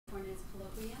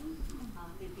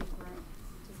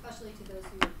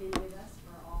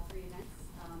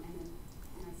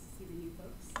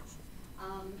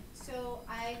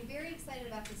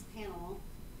about this panel.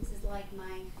 This is like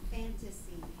my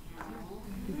fantasy panel,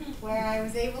 where I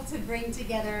was able to bring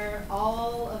together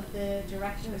all of the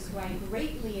directors who I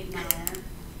greatly admire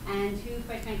and who,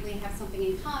 quite frankly, have something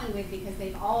in common with because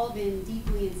they've all been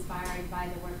deeply inspired by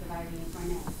the work of Irene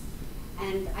Fornés.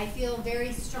 And I feel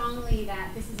very strongly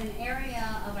that this is an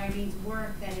area of Irene's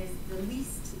work that is the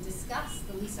least discussed,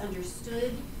 the least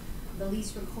understood, the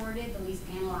least recorded, the least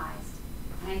analyzed.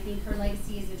 And I think her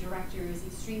legacy as a director is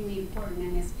extremely important,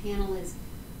 and this panel is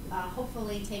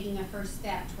hopefully taking a first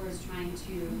step towards trying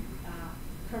to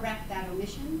correct that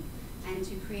omission and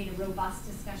to create a robust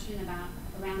discussion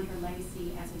around her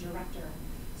legacy as a director.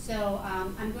 So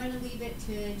I'm going to leave it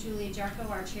to Julia Jarcho,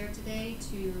 our chair today,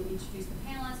 to introduce the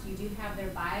panelists. You do have their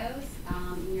bios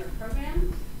in your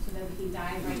program so that we can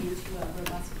dive right into a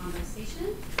robust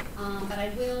conversation. But I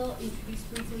will introduce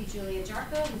briefly Julia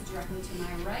Jarcho, who's directly to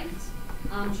my right.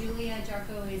 Julia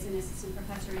Jarcho is an assistant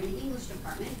professor in the English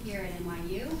department here at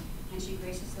NYU, and she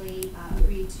graciously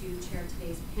agreed to chair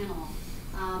today's panel.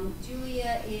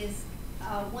 Julia is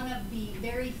one of the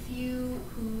very few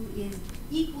who is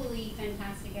equally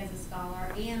fantastic as a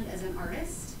scholar and as an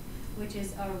artist, which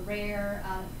is a rare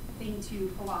thing to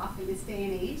pull off in this day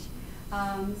and age.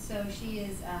 So she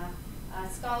is a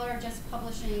scholar just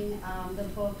publishing the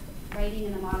book Writing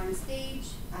in the Modern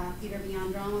Stage, Theater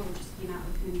Beyond Drama, which just came out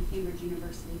with Cambridge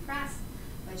University Press.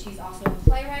 But she's also a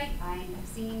playwright. I have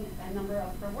seen a number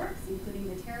of her works, including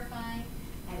The Terrifying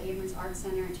at Abrams Art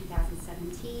Center in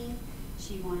 2017.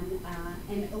 She won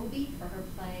an Obie for her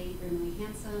play Grimly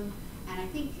Handsome. And I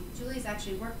think Julie's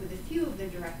actually worked with a few of the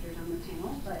directors on the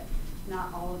panel, but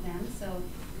not all of them. So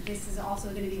this is also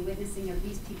going to be witnessing of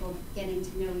these people getting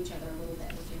to know each other a little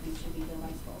bit, which I think should be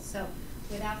delightful. So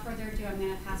without further ado, I'm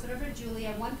going to pass it over to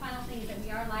Julia. One final thing is that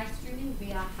we are live streaming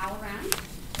via HowlRound.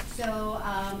 So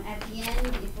at the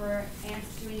end, if we're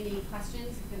answering any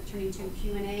questions, if we're turning to a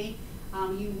Q&A,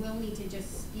 you will need to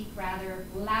just speak rather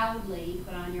loudly,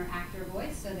 put on your actor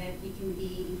voice so that it can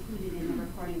be included in the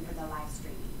recording for the live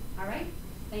streaming. All right?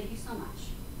 Thank you so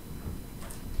much.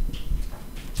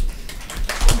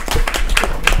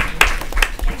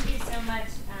 Thank you so much,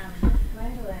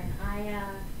 Gwendolyn.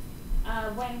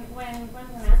 When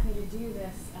Gwendolyn asked me to do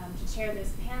this, to chair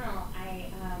this panel,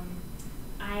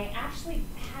 I actually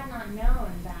had not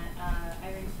known that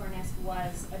Irene Fornés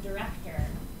was a director.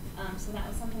 So that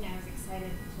was something I was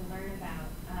excited to learn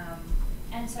about.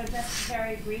 And so just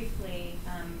very briefly,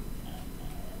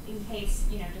 in case,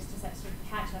 just to sort of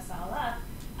catch us all up,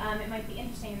 it might be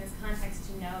interesting in this context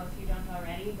to know, if you don't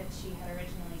already, that she had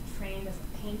originally trained as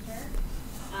a painter,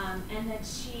 and that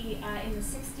she, in the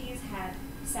 60s, had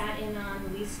sat in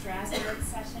on Lee Strasberg's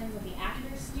sessions at the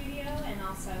Actors Studio, and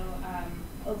also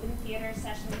open theater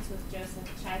sessions with Joseph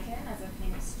Chaikin as a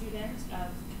famous student of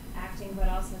acting, but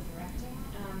also directing.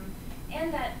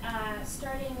 And that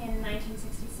starting in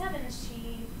 1967,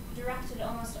 she directed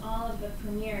almost all of the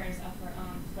premieres of her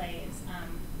own plays,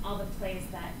 all the plays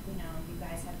that you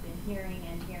guys have been hearing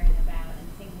about and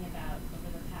thinking about over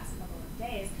the past couple of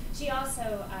days. She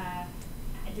also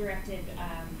directed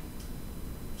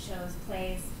shows,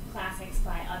 plays, classics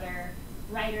by other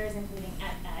writers, including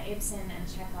Ibsen and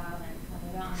Chekhov and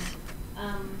Calderon.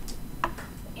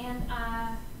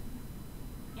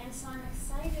 And so I'm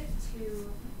excited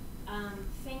to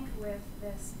think with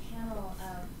this panel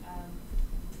of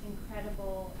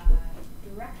incredible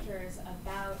directors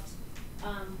about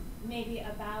maybe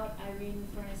about Irene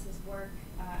Fornés's work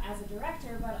as a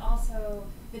director, but also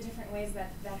the different ways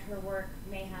that her work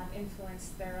may have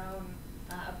influenced their own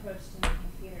approach to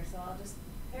making theater. So I'll just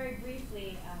very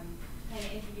briefly kind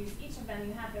of introduce each of them.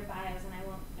 You have their bios, and I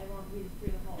won't read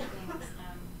through the whole thing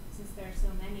since there are so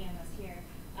many of us here.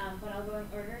 But I'll go in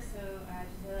order. So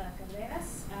Gisela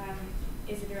Cardenas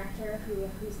is a director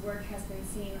whose work has been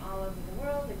seen all over the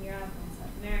world, in Europe and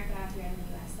South America, here in the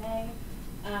USA.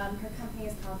 Her company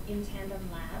is called In Tandem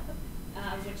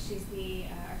Lab, of which she's the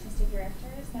artistic director.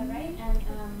 Is that right?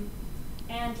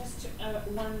 And just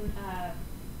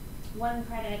one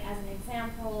credit as an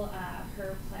example,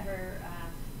 her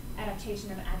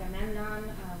adaptation of Agamemnon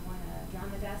won a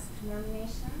Drama Desk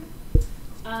nomination.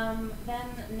 Then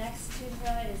next to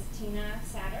her is Tina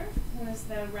Satter, who is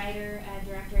the writer,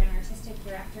 director, and artistic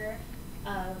director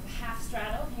of Half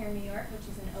Straddle here in New York, which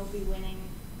is an Obie-winning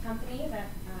company that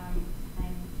I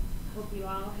hope you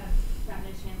all have gotten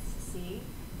a chance to see.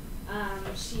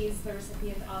 She's the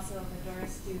recipient also of the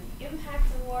Doris Duke Impact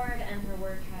Award, and her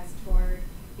work has toured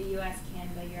the US,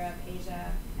 Canada, Europe,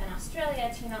 Asia, and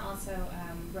Australia. Tina also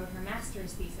wrote her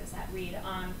master's thesis at Reed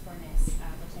on Fornés,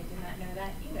 which I did not know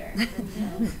that either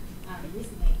until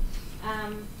recently.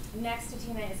 Next to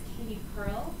Tina is Katie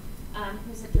Pearl,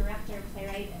 who's a director,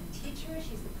 playwright, and teacher.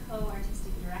 She's the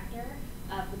co-artistic director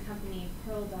of the company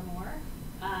Pearl d'Amour,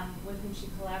 with whom she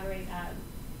collaborates,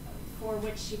 for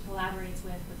which she collaborates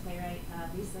with the playwright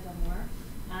Lisa d'Amour.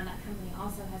 That company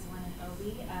also has won an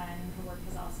Obie, and her work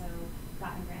has also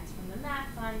gotten grants from the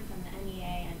MAT Fund, from the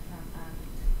NEA, and from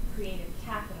Creative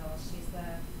Capital. She's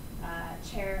the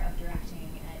chair of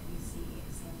directing at UC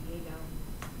San Diego.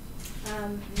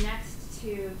 Next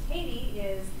to Katie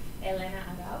is Elena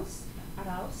Araoz,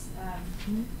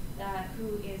 who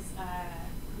is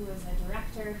a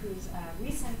director whose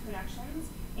recent productions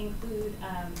include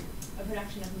a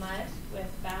production of Mud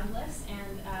with Boundless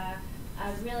and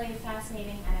a really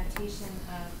fascinating adaptation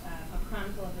of A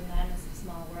Chronicle of the Madness of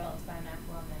Small Worlds by Mac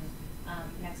Wellman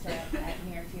next door at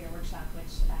New York Theater Workshop,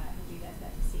 which I hope you guys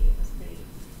got to see. It was pretty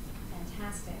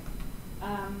fantastic.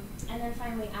 And then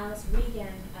finally, Alice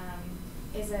Reagan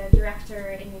is a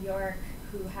director in New York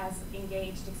who has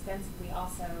engaged extensively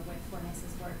also with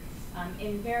Fornés's work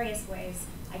in various ways,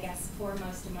 I guess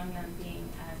foremost among them being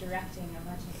directing a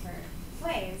bunch of her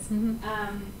plays.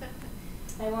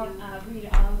 I won't read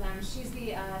all of them. She's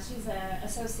an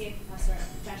associate professor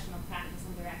of professional practice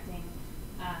and directing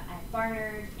at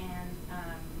Barnard,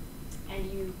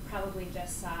 and you probably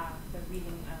just saw the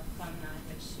reading of Havana,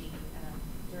 which she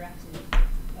directed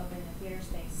over in the theater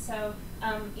space. So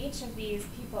each of these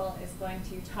people is going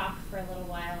to talk for a little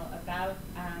while about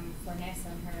Fornés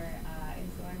and her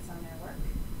influence on their work.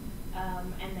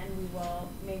 And then we will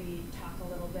maybe talk a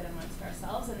little bit amongst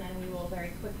ourselves, and then we will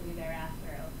very quickly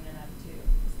thereafter open it up to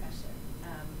discussion.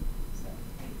 So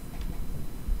thanks.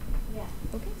 Yeah.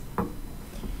 Okay.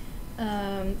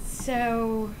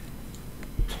 So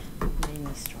let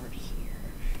me start here.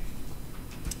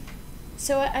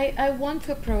 So I want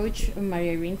to approach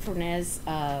María Irene Fornés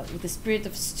with the spirit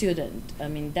of student. I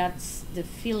mean, that's the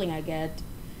feeling I get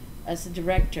as a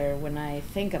director when I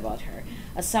think about her.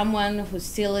 As someone who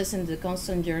still is in the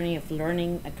constant journey of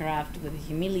learning a craft with the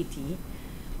humility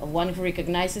of one who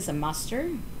recognizes a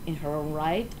master in her own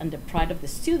right and the pride of the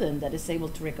student that is able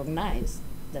to recognize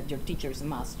that your teacher is a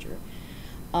master.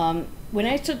 When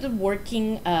I started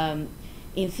working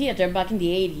in theater back in the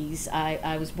 80s,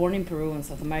 I was born in Peru in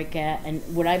South America, and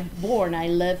where I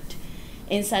lived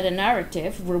inside a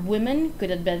narrative where women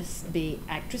could at best be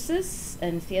actresses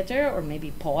in theater or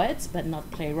maybe poets, but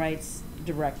not playwrights,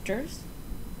 directors.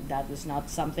 That was not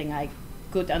something I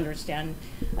could understand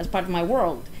as part of my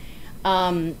world.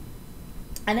 And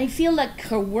I feel like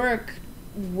her work,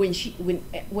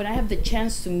 when I have the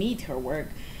chance to meet her work,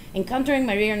 encountering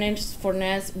María Irene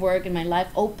Fornés' work in my life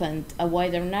opened a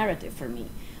wider narrative for me.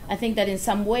 I think that in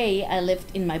some way I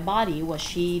lived in my body what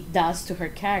she does to her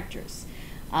characters.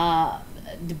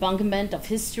 Debunkment of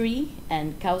history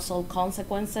and causal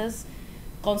consequences,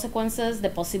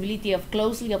 the possibility of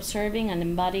closely observing and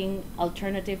embodying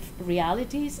alternative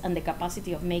realities, and the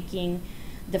capacity of making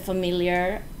the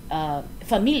familiar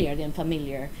familiar than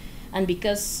familiar. And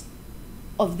because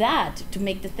of that, to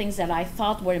make the things that I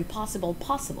thought were impossible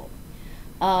possible.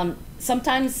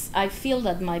 Sometimes I feel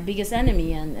that my biggest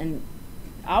enemy and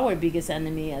our biggest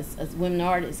enemy as women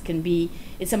artists can be,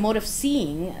 it's a mode of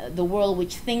seeing the world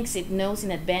which thinks it knows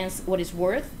in advance what is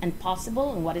worth and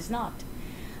possible and what is not.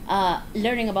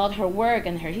 Learning about her work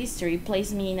and her history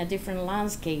placed me in a different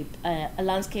landscape, a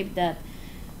landscape that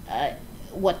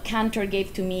what Cantor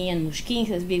gave to me and Mushkin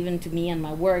has given to me and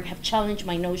my work have challenged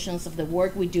my notions of the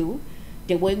work we do,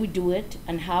 the way we do it,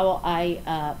 and how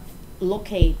I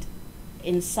locate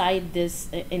inside this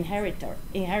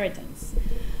inheritance.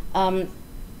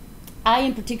 I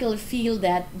in particular feel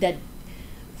that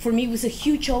for me it was a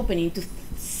huge opening to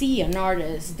see an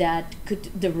artist that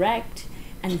could direct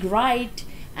and write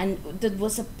and that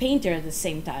was a painter at the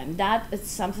same time. That is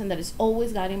something that is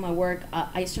always guiding my work.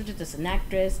 I started as an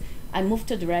actress, I moved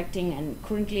to directing, and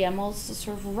currently I'm also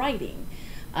sort of writing.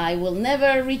 I will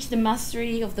never reach the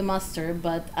mastery of the master,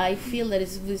 but I feel that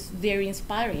it was very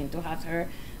inspiring to have her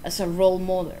as a role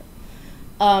model.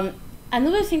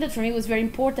 Another thing that for me was very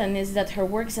important is that her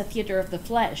work is a theater of the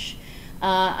flesh.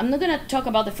 I'm not going to talk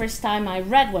about the first time I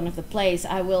read one of the plays.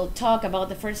 I will talk about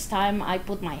the first time I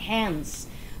put my hands,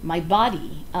 my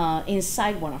body,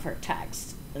 inside one of her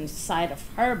texts, inside of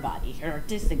her body, her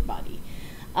artistic body.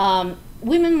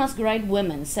 Women must write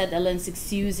women, said Ellen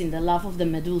Sixtus in The Love of the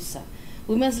Medusa.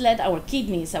 We must let our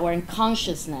kidneys, our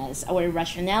unconsciousness, our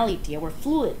irrationality, our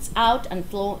fluids out and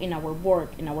flow in our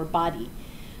work, in our body.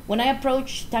 When I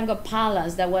approached Tango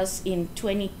Palace, that was in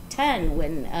 2010,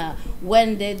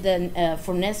 when did the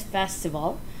Fornés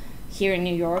Festival here in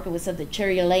New York. It was at the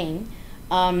Cherry Lane.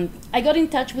 I got in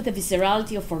touch with the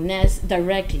viscerality of Fornés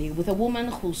directly, with a woman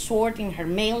who soared in her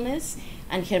maleness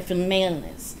and her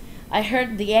femaleness. I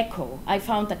heard the echo. I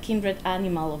found a kindred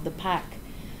animal of the pack.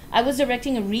 I was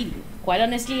directing a reading. Quite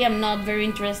honestly, I'm not very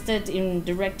interested in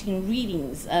directing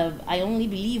readings. I only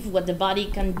believe what the body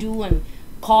can do and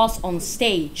cause on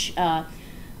stage.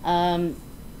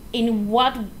 In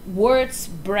what words,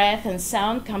 breath, and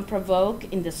sound can provoke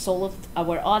in the soul of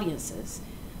our audiences.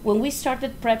 When we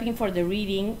started prepping for the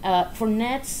reading,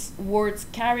 Fornés' words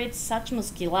carried such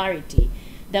muscularity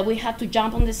that we had to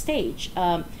jump on the stage.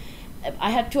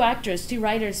 I had two actors, two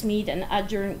writers, me and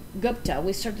Ajahn Gupta.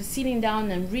 We started sitting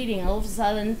down and reading, and all of a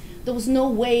sudden, there was no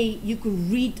way you could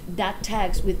read that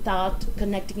text without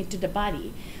connecting it to the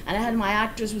body. And I had my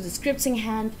actors with the scripts in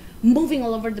hand, moving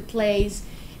all over the place,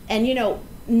 and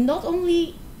not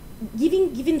only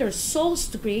giving their souls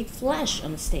to create flesh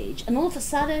on stage. And all of a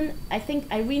sudden, I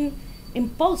think Irene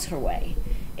imposed her way.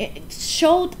 It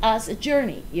showed us a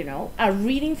journey, A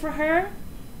reading for her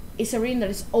is a reading that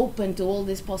is open to all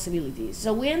these possibilities.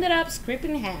 So we ended up script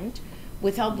in hand,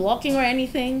 without blocking or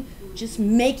anything, just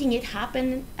making it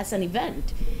happen as an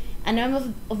event. And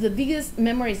one of the biggest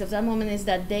memories of that moment is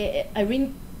that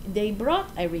they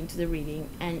brought Irene to the reading,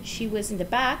 and she was in the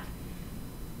back,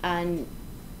 and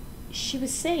she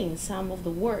was saying some of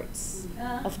the words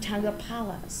of Tango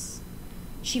Palace.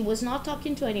 She was not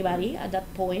talking to anybody at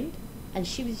that point, and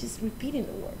she was just repeating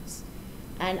the words.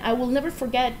 And I will never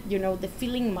forget, the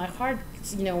feeling in my heart,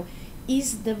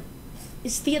 is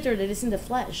theater that is in the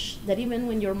flesh, that even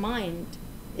when your mind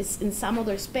is in some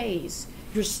other space,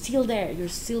 you're still there, you're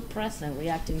still present,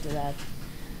 reacting to that.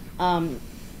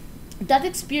 That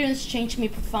experience changed me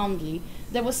profoundly.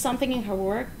 There was something in her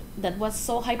work that was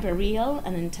so hyper-real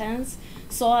and intense,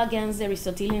 so against the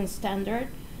Aristotelian standard.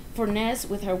 Fornés,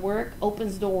 with her work,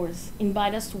 opens doors,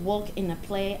 invite us to walk in a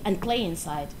play and play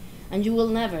inside, and you will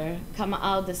never come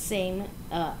out the same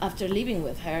after living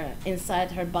with her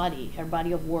inside her body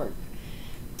of work.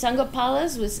 Tango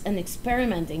Palace was an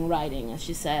experiment in writing, as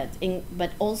she said,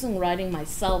 but also in writing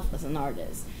myself as an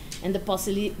artist. And the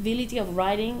possibility of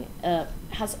writing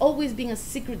has always been a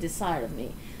secret desire of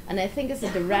me. And I think as a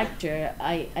director,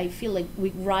 I feel like we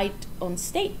write on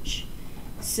stage.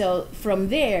 So from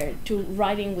there to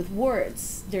writing with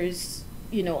words, there's,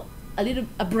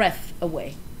 a breath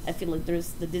away. I feel like there's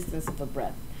the distance of a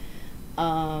breath.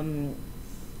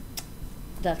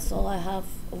 That's all I have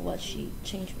of what she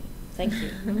changed me. Thank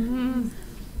you.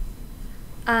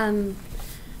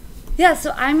 Yeah,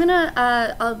 so I'm gonna,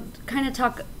 I'll kind of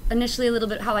talk initially a little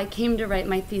bit how I came to write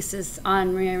my thesis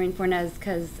on María Irene Fornés,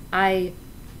 because I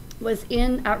was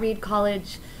at Reed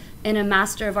College in a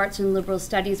Master of Arts and Liberal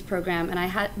Studies program, and I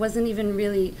had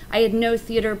no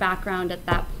theater background at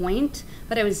that point,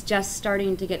 but I was just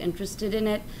starting to get interested in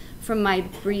it from my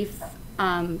brief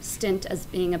stint as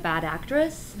being a bad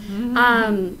actress. And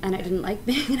I didn't like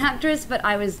being an actress, but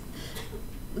I was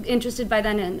interested by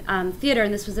then in theater,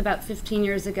 and this was about 15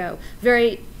 years ago.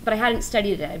 But I hadn't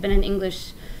studied it. I'd been an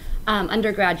English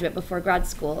undergraduate before grad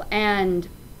school,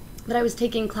 but I was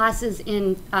taking classes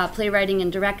in playwriting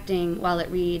and directing while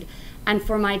at Reed. And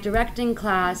for my directing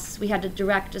class, we had to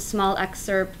direct a small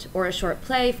excerpt or a short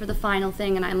play for the final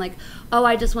thing. And I'm like, oh,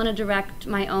 I just want to direct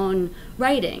my own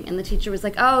writing. And the teacher was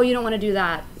like, oh, you don't want to do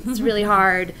that. It's really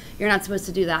hard. You're not supposed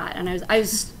to do that. And I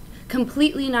was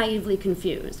completely naively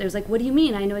confused. I was like, what do you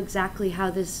mean? I know exactly how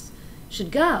this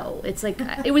should go. It's like,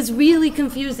 it was really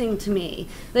confusing to me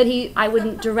that I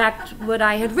wouldn't direct what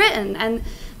I had written. And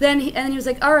then he was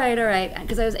like, all right,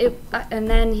 because and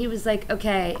then he was like,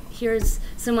 okay, here's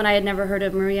someone I had never heard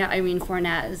of, María Irene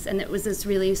Fornés, and it was this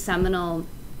really seminal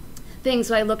thing.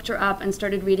 So I looked her up and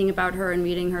started reading about her and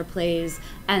reading her plays,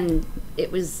 and I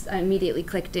immediately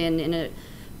clicked in a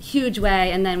huge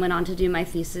way, and then went on to do my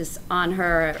thesis on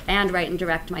her and write and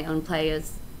direct my own play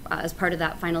as part of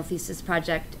that final thesis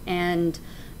project. And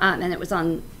it was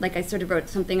on, like, I sort of wrote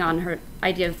something on her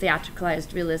idea of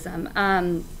theatricalized realism.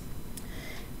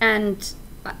 And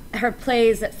her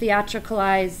plays that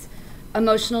theatricalize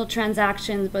emotional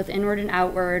transactions, both inward and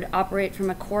outward, operate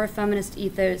from a core feminist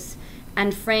ethos,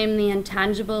 and frame the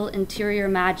intangible interior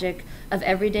magic of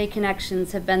everyday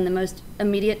connections, have been the most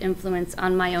immediate influence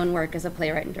on my own work as a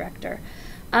playwright and director.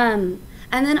 And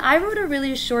then I wrote a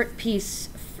really short piece.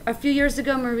 A few years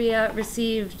ago, Maria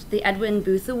received the Edwin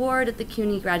Booth Award at the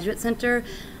CUNY Graduate Center,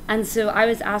 and so I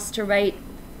was asked to write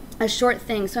a short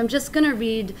thing. So I'm just going to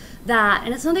read that,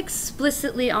 and it's not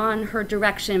explicitly on her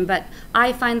direction, but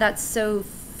I find that so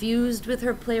fused with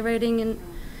her playwriting in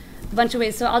a bunch of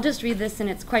ways. So I'll just read this, and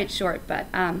it's quite short, but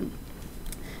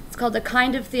It's called A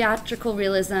Kind of Theatrical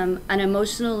Realism, an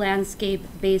emotional landscape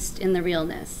based in the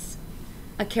realness.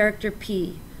 A character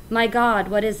P. My God,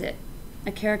 what is it?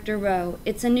 A character Ro.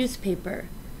 It's a newspaper.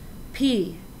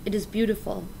 P. It is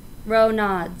beautiful. Ro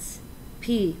nods.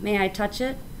 P. May I touch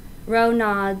it? Ro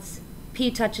nods.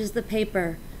 P touches the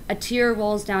paper. A tear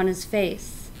rolls down his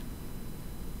face.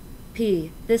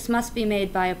 P. This must be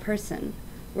made by a person.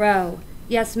 Ro.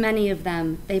 Yes, many of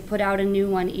them. They put out a new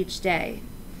one each day.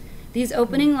 These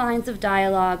opening lines of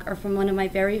dialogue are from one of my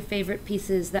very favorite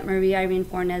pieces that María Irene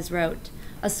Fornés wrote,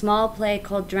 a small play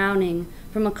called Drowning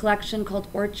from a collection called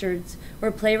Orchards,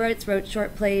 where playwrights wrote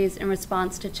short plays in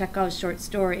response to Chekhov's short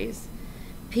stories.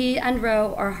 P and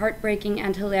Ro are heartbreaking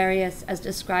and hilarious as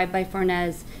described by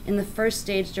Fornés in the first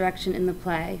stage direction in the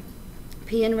play.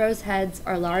 P and Ro's heads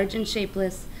are large and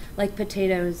shapeless, like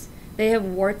potatoes. They have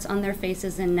warts on their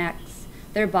faces and necks.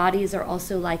 Their bodies are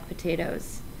also like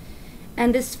potatoes.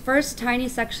 And this first tiny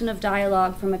section of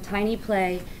dialogue from a tiny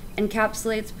play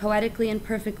encapsulates poetically and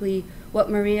perfectly what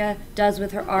Maria does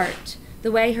with her art,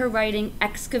 the way her writing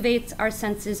excavates our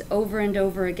senses over and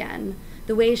over again,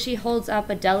 the way she holds up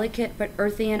a delicate but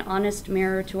earthy and honest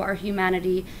mirror to our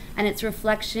humanity, and its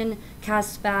reflection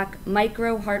casts back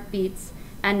micro heartbeats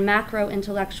and macro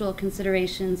intellectual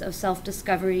considerations of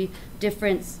self-discovery,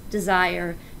 difference,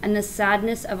 desire, and the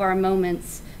sadness of our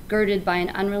moments, girded by an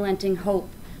unrelenting hope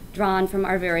drawn from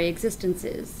our very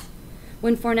existences.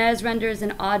 When Fornés renders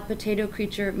an odd potato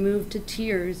creature moved to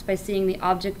tears by seeing the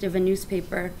object of a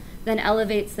newspaper, then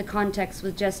elevates the context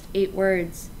with just 8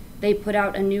 words, they put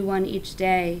out a new one each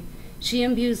day, she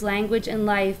imbues language and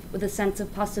life with a sense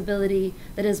of possibility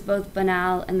that is both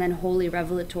banal and then wholly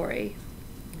revelatory.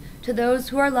 To those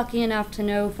who are lucky enough to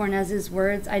know Fornés's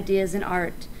words, ideas, and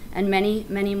art, and many,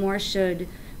 many more should,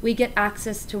 we get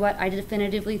access to what I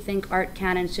definitively think art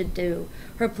can and should do.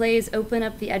 Her plays open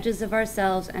up the edges of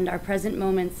ourselves and our present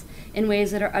moments in ways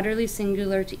that are utterly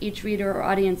singular to each reader or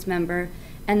audience member,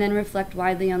 and then reflect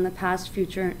widely on the past,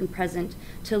 future, and present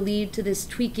to lead to this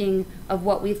tweaking of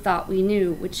what we thought we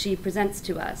knew, which she presents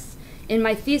to us. In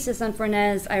my thesis on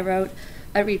Fornés, I wrote,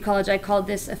 at Reed College, I called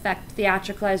this effect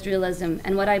theatricalized realism,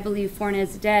 and what I believe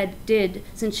Fornés did,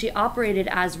 since she operated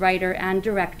as writer and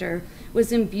director,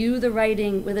 was imbue the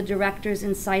writing with a director's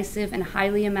incisive and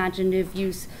highly imaginative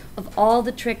use of all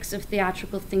the tricks of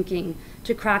theatrical thinking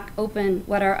to crack open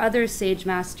what our other sage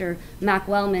master, Mac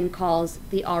Wellman, calls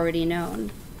the already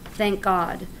known. Thank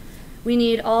God. We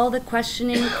need all the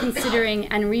questioning, considering,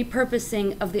 and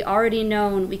repurposing of the already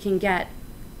known we can get.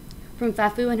 From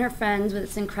Fafu and Her Friends with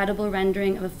its incredible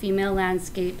rendering of a female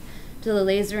landscape, to the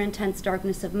laser-intense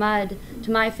darkness of mud,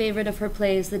 to my favorite of her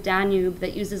plays, The Danube,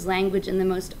 that uses language in the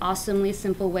most awesomely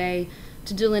simple way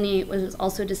to delineate what is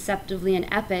also deceptively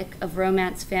an epic of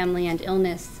romance, family, and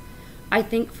illness. I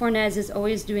think Fornés is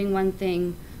always doing one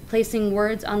thing, placing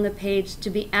words on the page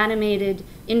to be animated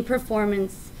in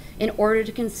performance in order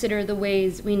to consider the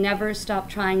ways we never stop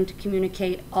trying to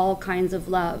communicate all kinds of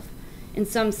love. In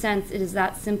some sense, it is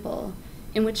that simple,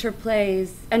 in which her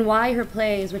plays, and why her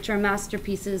plays, which are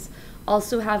masterpieces,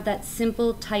 also have that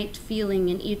simple, tight feeling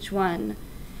in each one.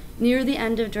 Near the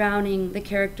end of Drowning, the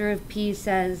character of P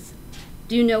says,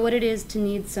 "Do you know what it is to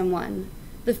need someone?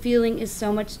 The feeling is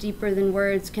so much deeper than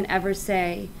words can ever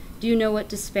say. Do you know what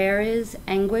despair is,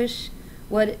 anguish?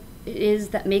 What it is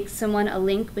that makes someone a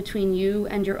link between you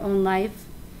and your own life?"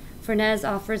 Fornés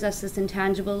offers us this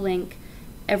intangible link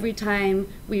every time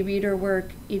we read her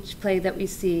work, each play that we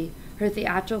see. Her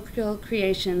theatrical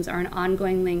creations are an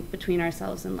ongoing link between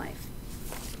ourselves and life.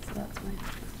 So that's mine.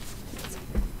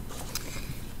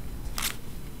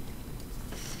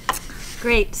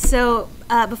 Great. So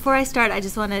before I start, I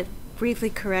just want to briefly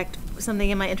correct something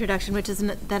in my introduction, which is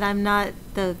that I'm not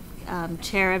the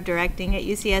chair of directing at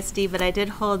UCSD, but I did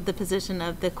hold the position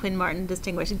of the Quinn Martin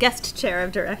Distinguished Guest Chair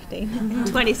of Directing in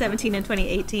 2017 and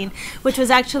 2018, which was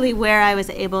actually where I was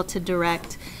able to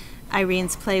direct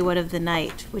Irene's play What of the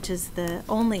Night, which is the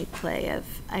only play of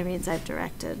Irene's I've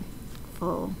directed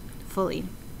fully.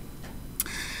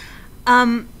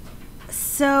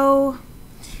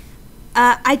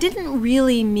 I didn't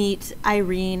really meet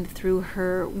Irene through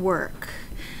her work.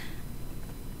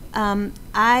 In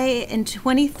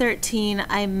 2013,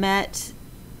 I met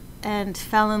and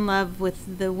fell in love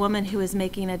with the woman who was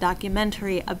making a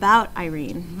documentary about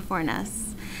Irene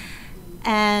Fornés.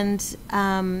 And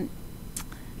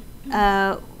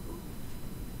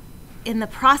in the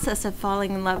process of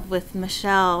falling in love with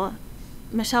Michelle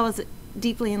was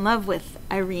deeply in love with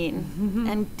Irene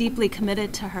and deeply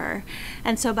committed to her.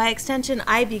 And so by extension,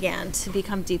 I began to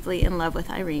become deeply in love with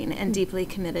Irene and deeply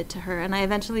committed to her. And I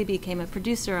eventually became a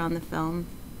producer on the film.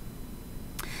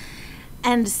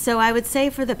 And so I would say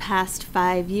for the past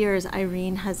 5 years,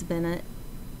 Irene has been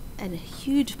a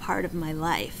huge part of my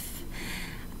life,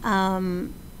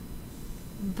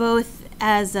 both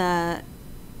as a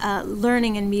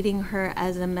learning and meeting her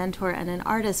as a mentor and an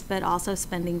artist, but also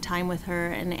spending time with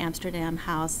her in Amsterdam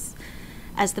House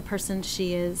as the person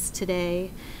she is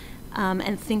today,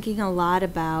 and thinking a lot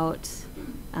about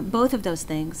both of those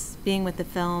things, being with the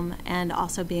film and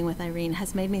also being with Irene,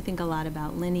 has made me think a lot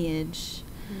about lineage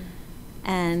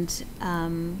and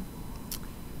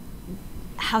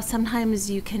how sometimes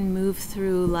you can move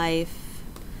through life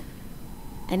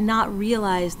and not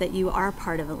realize that you are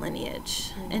part of a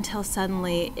lineage until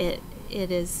suddenly it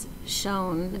is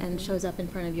shown and shows up in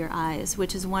front of your eyes,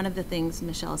 which is one of the things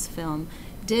Michelle's film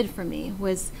did for me,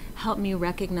 was help me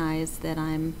recognize that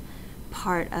I'm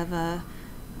part of a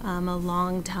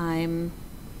long time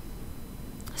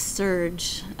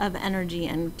surge of energy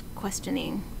and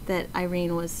questioning, that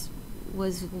Irene was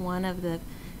one of the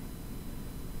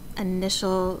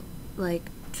initial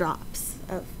drops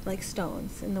of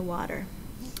stones in the water,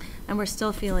 and we're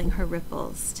still feeling her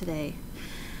ripples today.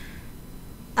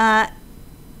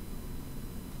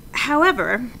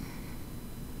 However,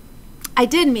 I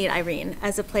did meet Irene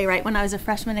as a playwright when I was a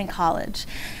freshman in college.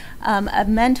 A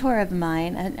mentor of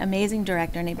mine, an amazing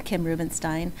director named Kim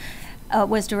Rubenstein,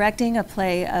 was directing a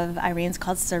play of Irene's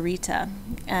called Sarita,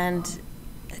 and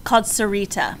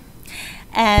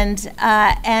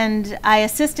I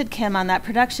assisted Kim on that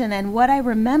production, and what I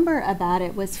remember about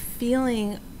it was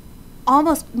feeling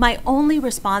almost, my only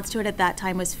response to it at that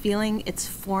time was feeling its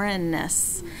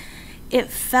foreignness. It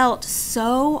felt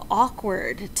so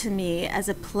awkward to me as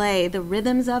a play, the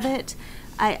rhythms of it.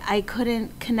 I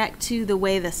couldn't connect to the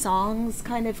way the songs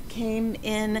kind of came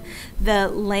in, the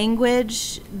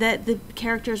language that the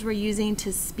characters were using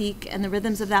to speak and the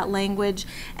rhythms of that language,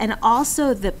 and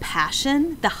also the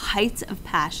passion, the heights of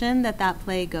passion that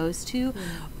play goes to.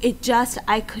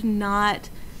 I could not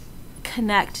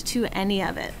connect to any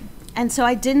of it. And so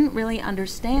I didn't really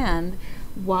understand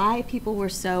why people were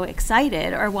so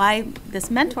excited, or why this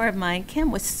mentor of mine,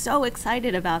 Kim, was so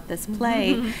excited about this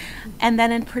play. And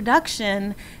then in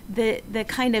production, the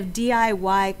kind of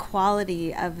DIY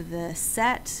quality of the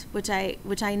set, which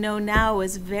I know now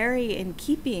was very in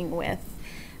keeping with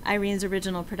Irene's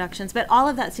original productions, but all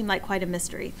of that seemed like quite a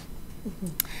mystery.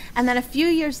 And then a few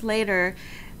years later,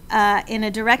 in a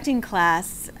directing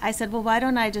class, I said, well, why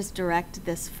don't I just direct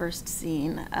this first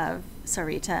scene of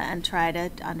Sarita and try to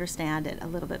understand it a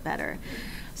little bit better.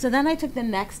 So then I took the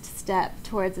next step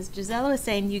towards, as Gisela was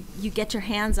saying, you get your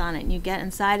hands on it and you get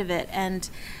inside of it. And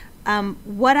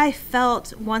what I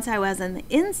felt once I was on the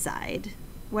inside,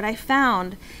 what I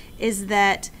found is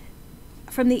that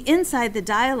from the inside, the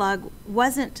dialogue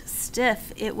wasn't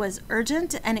stiff, it was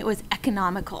urgent, and it was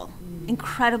economical,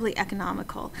 incredibly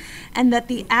economical. And that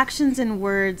the actions and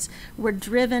words were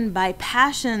driven by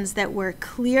passions that were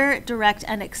clear, direct,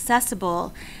 and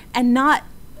accessible, and not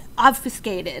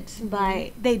obfuscated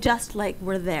by, they just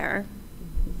were there.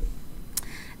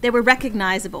 They were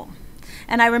recognizable.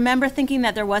 And I remember thinking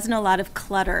that there wasn't a lot of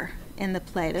clutter in the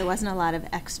play, there wasn't a lot of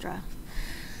extra.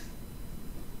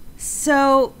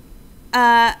 So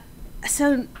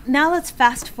now let's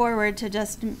fast forward to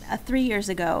just 3 years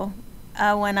ago,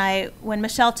 when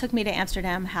Michelle took me to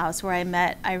Amsterdam House, where I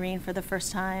met Irene for the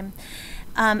first time.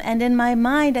 And in my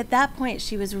mind, at that point,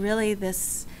 she was really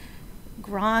this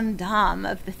grande dame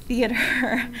of the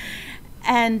theater,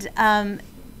 and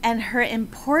her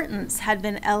importance had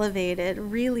been elevated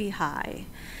really high.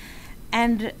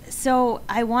 And so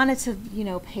I wanted to,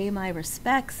 pay my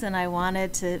respects, and I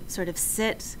wanted to sort of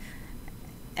sit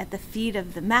at the feet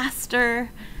of the master,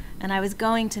 and I was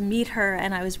going to meet her,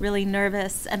 and I was really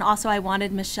nervous, and also I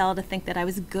wanted Michelle to think that I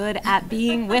was good at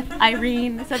being with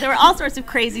Irene. So there were all sorts of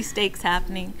crazy stakes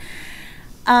happening.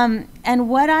 And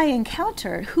who I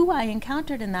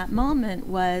encountered in that moment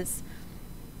was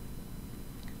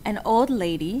an old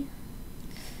lady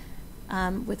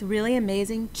with really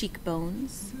amazing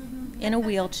cheekbones in a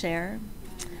wheelchair,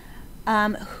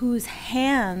 whose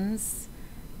hands,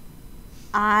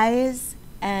 eyes,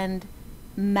 and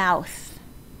mouth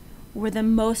were the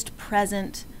most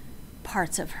present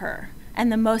parts of her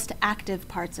and the most active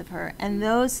parts of her, and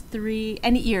those three,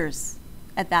 and ears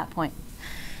at that point.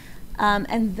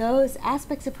 And those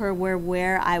aspects of her were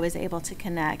where I was able to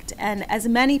connect. And as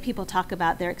many people talk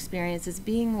about their experiences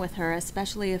being with her,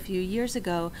 especially a few years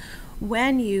ago,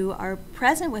 when you are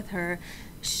present with her,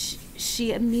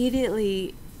 she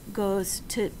immediately goes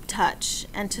to touch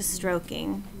and to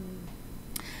stroking.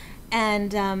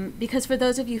 And because for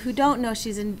those of you who don't know,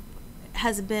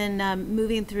 has been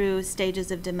moving through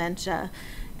stages of dementia,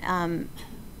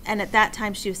 at that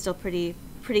time she was still pretty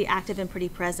active and pretty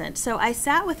present. So I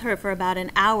sat with her for about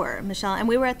an hour, Michelle, and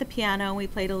we were at the piano, and we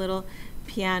played a little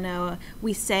piano.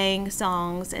 We sang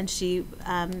songs, and she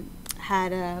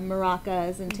had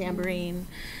maracas and tambourine.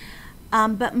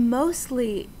 But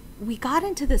mostly, we got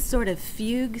into this sort of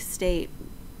fugue state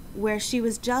where she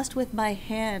was just with my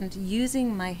hand,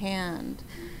 using my hand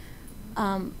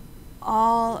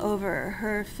all over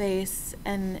her face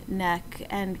and neck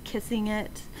and kissing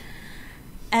it.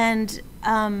 And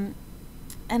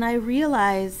I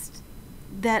realized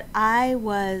that I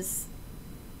was,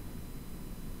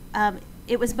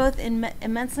 it was both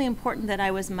immensely important that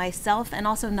I was myself and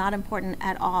also not important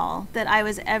at all, that I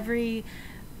was every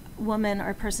woman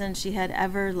or person she had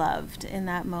ever loved in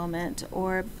that moment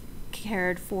or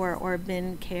cared for or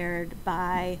been cared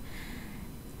by.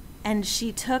 And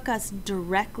she took us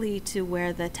directly to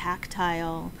where the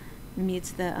tactile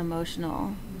meets the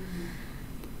emotional.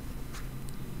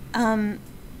 My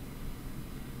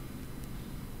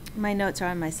notes are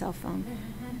on my cell phone.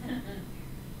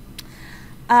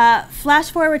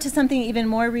 Flash forward to something even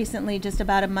more recently, just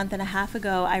about a month and a half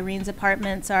ago. Irene's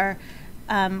apartments are,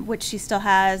 which she still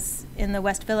has in the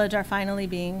West Village, are finally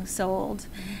being sold.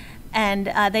 And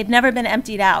they've never been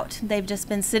emptied out. They've just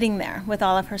been sitting there with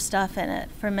all of her stuff in it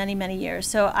for many, many years.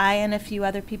 So I and a few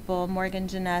other people, Morgan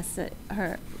Jeunesse,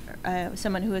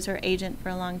 someone who was her agent for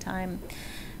a long time,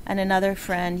 and another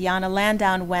friend, Jana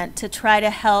Landau, went to try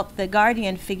to help the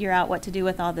Guardian figure out what to do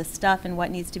with all this stuff and what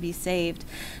needs to be saved.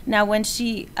 Now, when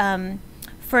she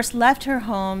first left her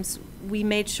homes, we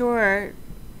made sure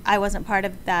I wasn't part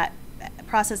of that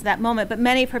process at that moment, but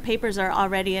many of her papers are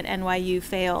already at NYU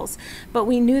fails. But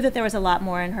we knew that there was a lot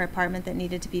more in her apartment that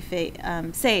needed to be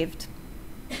saved.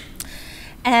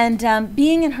 And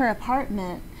being in her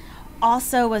apartment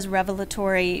also was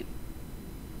revelatory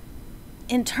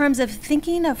in terms of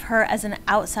thinking of her as an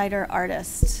outsider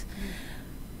artist,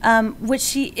 which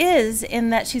she is, in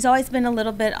that she's always been a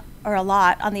little bit or a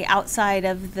lot on the outside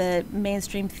of the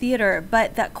mainstream theater,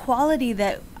 but that quality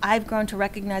that I've grown to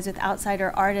recognize with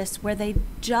outsider artists, where they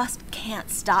just can't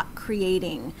stop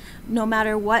creating, no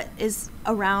matter what is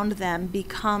around them,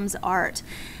 becomes art.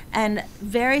 And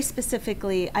very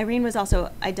specifically, Irene was also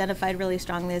identified really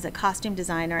strongly as a costume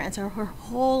designer, and so her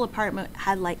whole apartment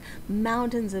had like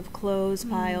mountains of clothes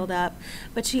piled up.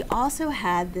 But she also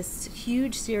had this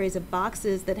huge series of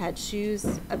boxes that had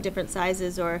shoes of different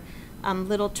sizes or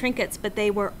little trinkets, but they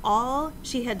were all,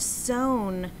 she had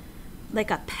sewn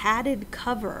like a padded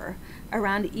cover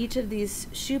around each of these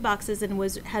shoe boxes and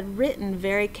had written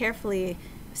very carefully,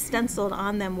 stenciled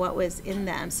on them what was in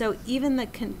them. So even the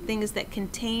things that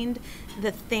contained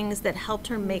the things that helped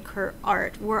her make her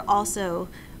art were also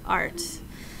art.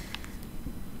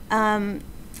 And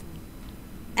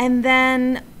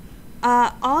then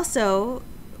also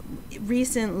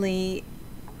recently,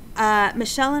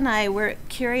 Michelle and I were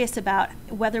curious about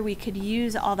whether we could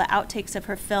use all the outtakes of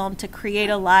her film to create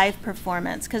a live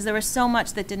performance, because there was so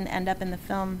much that didn't end up in the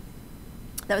film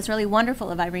that was really wonderful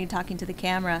of Irene talking to the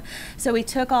camera. So we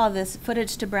took all this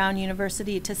footage to Brown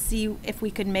University to see if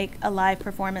we could make a live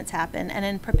performance happen. And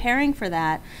in preparing for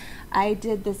that, I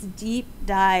did this deep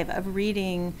dive of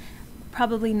reading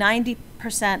probably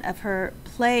 90% of her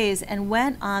plays and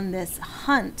went on this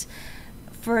hunt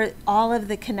for all of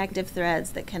the connective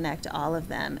threads that connect all of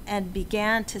them, and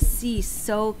began to see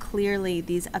so clearly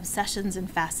these obsessions and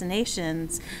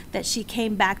fascinations that she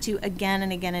came back to again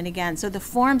and again and again. So the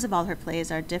forms of all her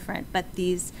plays are different, but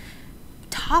these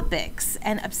topics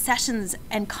and obsessions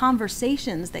and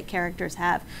conversations that characters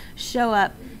have show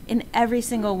up in every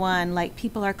single one. Like,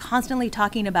 people are constantly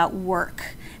talking about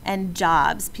work and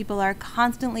jobs. People are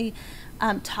constantly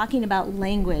talking about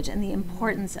language and the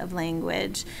importance of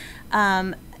language.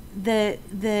 The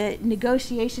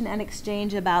negotiation and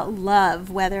exchange about love,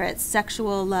 whether it's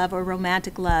sexual love or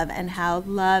romantic love, and how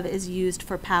love is used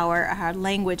for power, or how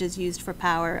language is used for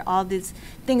power, all these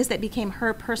things that became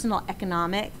her personal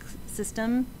economic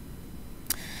system,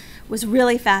 was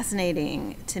really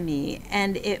fascinating to me.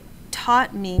 And it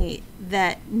taught me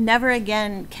that never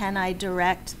again can I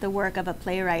direct the work of a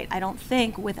playwright, I don't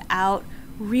think, without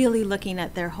really looking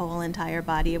at their whole entire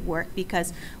body of work.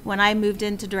 Because when I moved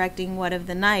into directing What of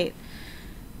the Night,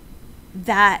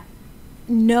 that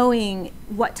knowing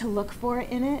what to look for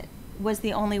in it was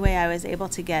the only way I was able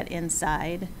to get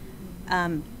inside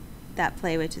that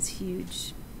play, which is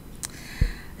huge.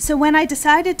 So when I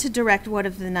decided to direct What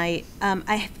of the Night,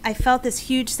 I felt this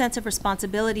huge sense of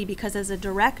responsibility, because as a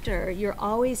director, you're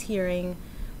always hearing,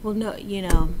 well, no, you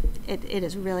know, it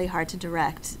is really hard to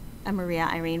direct a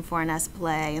María Irene Fornés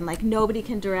play, and like nobody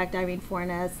can direct Irene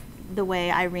Fornés the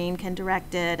way Irene can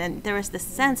direct it, and there was this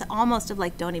sense almost of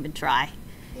like, don't even try,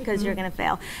 because you're going to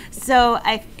fail. So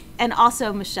and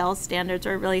also Michelle's standards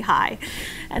were really high,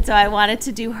 and so I wanted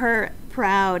to do her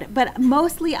proud, but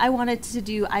mostly I wanted to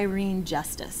do Irene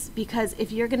justice, because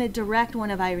if you're going to direct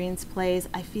one of Irene's plays,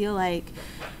 I feel like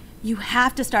you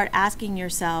have to start asking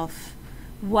yourself,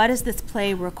 what does this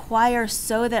play require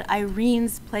so that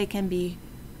Irene's play can be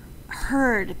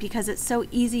heard, because it's so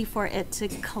easy for it to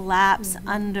collapse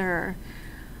under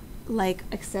like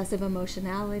excessive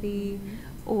emotionality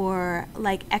or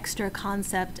like extra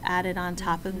concept added on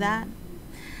top of that.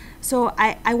 So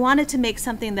I wanted to make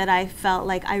something that I felt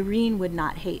like Irene would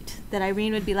not hate, that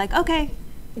Irene would be like, okay,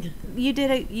 you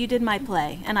did my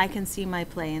play, and I can see my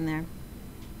play in there.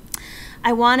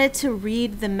 I wanted to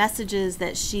read the messages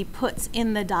that she puts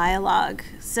in the dialogue.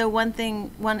 So one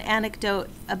anecdote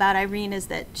about Irene is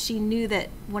that she knew that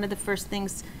one of the first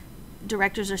things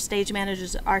directors or stage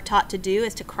managers are taught to do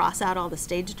is to cross out all the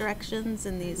stage directions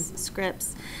in these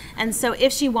scripts. And so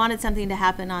if she wanted something to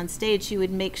happen on stage, she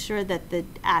would make sure that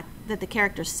the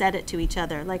characters said it to each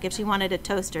other. Like if she wanted a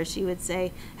toaster, she would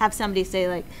have somebody say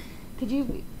like, could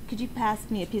you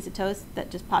pass me a piece of toast that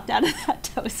just popped out of that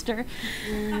toaster?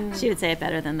 She would say it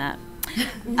better than that.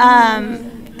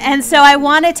 And so I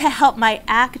wanted to help my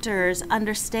actors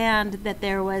understand that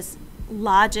there was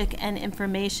logic and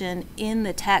information in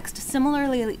the text,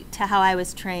 similarly to how I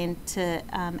was trained to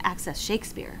access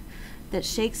Shakespeare. That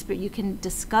Shakespeare, you can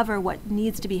discover what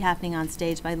needs to be happening on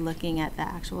stage by looking at the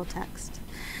actual text.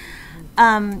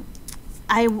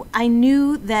 I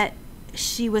knew that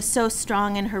she was so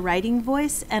strong in her writing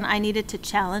voice, and I needed to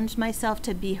challenge myself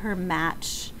to be her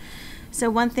match. So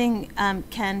one thing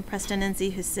Ken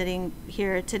Prestonenzi, who's sitting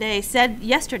here today, said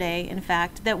yesterday, in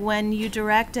fact, that when you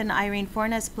direct an Irene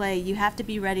Fornés play, you have to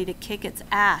be ready to kick its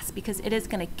ass, because it is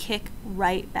going to kick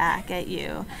right back at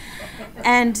you.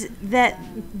 And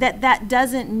that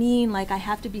doesn't mean like I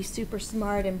have to be super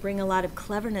smart and bring a lot of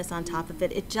cleverness on top of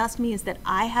it. It just means that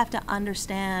I have to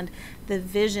understand the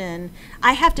vision.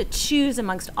 I have to choose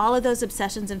amongst all of those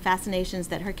obsessions and fascinations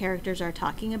that her characters are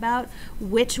talking about,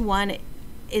 which one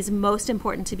is most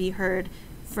important to be heard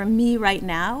for me right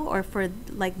now, or for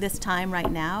like this time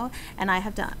right now, and I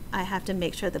have to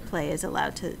make sure the play is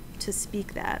allowed to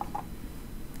speak that.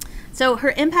 So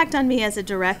her impact on me as a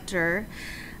director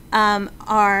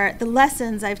are the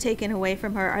lessons I've taken away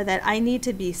from her are that I need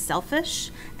to be selfish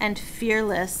and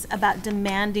fearless about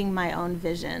demanding my own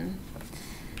vision,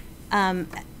 and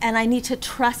I need to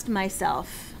trust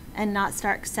myself and not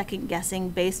start second guessing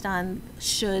based on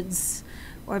shoulds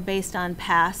or based on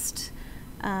past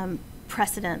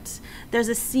precedent. There's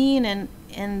a scene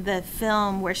in the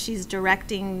film where she's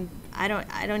directing, I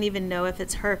don't even know if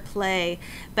it's her play,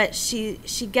 but she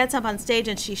gets up on stage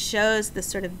and she shows this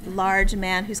sort of large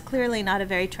man who's clearly not a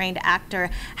very trained actor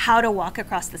how to walk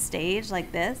across the stage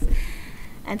like this.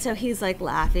 And so he's like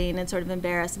laughing and sort of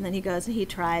embarrassed, and then he goes and he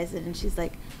tries it, and she's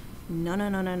like, no, no,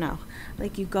 no, no, no.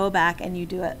 Like, you go back and you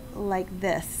do it like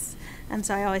this. And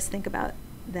so I always think about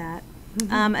that.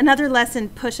 Another lesson,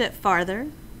 push it farther.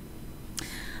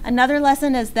 Another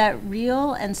lesson is that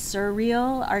real and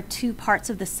surreal are two parts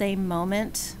of the same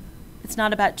moment. It's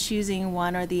not about choosing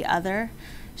one or the other.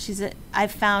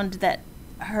 I've found that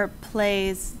her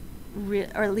plays,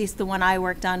 or at least the one I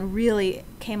worked on, really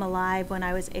came alive when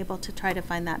I was able to try to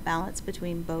find that balance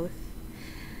between both.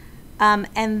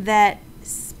 And that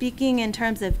speaking in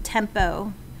terms of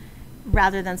tempo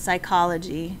rather than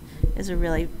psychology is a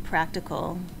really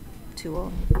practical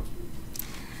tool.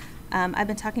 I've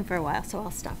been talking for a while, so I'll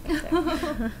stop right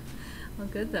there. Well,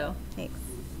 good though. Thanks.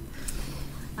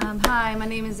 Hi, my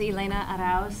name is Elena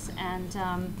Araoz,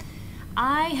 and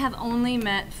I have only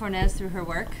met Fornés through her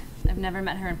work. I've never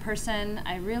met her in person.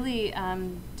 I really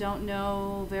don't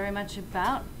know very much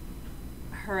about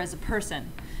her as a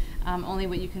person, only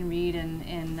what you can read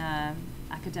in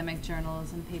academic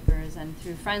journals and papers and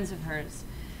through friends of hers.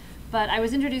 But I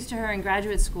was introduced to her in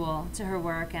graduate school, to her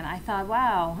work, and I thought,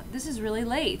 wow, this is really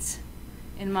late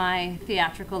in my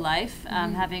theatrical life,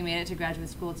 having made it to graduate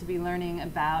school, to be learning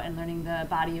about and learning the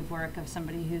body of work of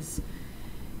somebody who's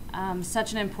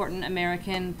such an important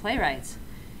American playwright.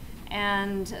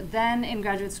 And then in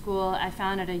graduate school, I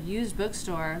found at a used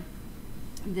bookstore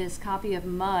this copy of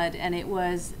Mud, and it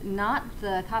was not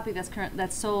the copy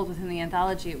that's sold within the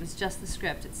anthology. It was just the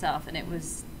script itself, and it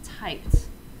was typed.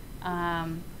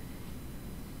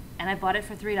 And I bought it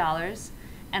for $3,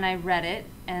 and I read it,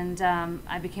 and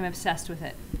I became obsessed with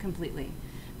it completely.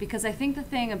 Because I think the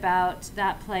thing about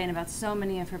that play and about so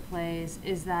many of her plays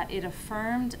is that it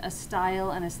affirmed a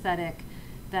style and aesthetic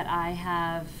that I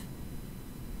have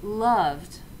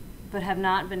loved but have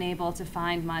not been able to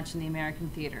find much in the American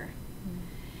theater.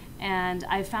 And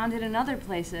I've found it in other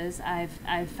places.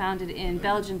 I've found it in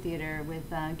Belgian theater with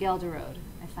Gelderode.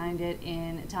 I find it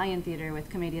in Italian theater with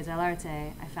Commedia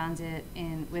dell'arte. I found it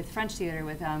with French theater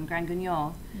with Grand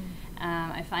Guignol.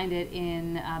 I find it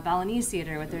in Balinese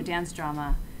theater with their dance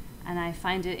drama. And I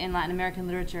find it in Latin American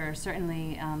literature,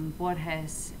 certainly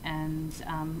Borges and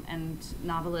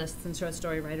novelists and short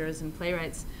story writers and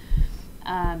playwrights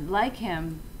like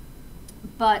him.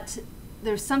 But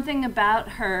there's something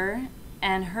about her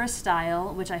and her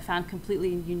style which I found completely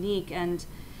unique. And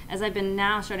as I've been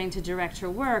now starting to direct her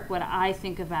work, what I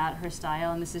think about her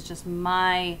style, and this is just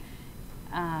my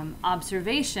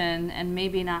observation, and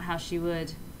maybe not how she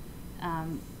would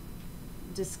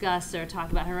discuss or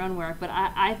talk about her own work, but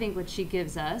I think what she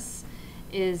gives us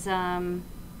is a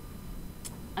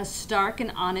stark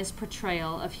and honest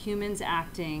portrayal of humans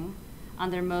acting on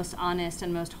their most honest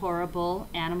and most horrible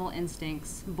animal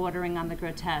instincts, bordering on the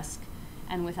grotesque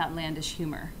and with outlandish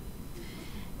humor.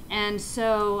 And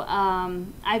so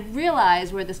I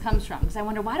realized where this comes from, because I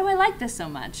wonder, why do I like this so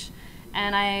much?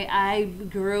 And I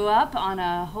grew up on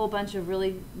a whole bunch of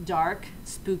really dark,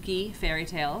 spooky fairy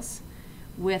tales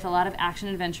with a lot of action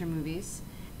adventure movies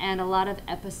and a lot of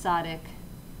episodic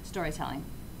storytelling.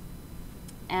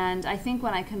 And I think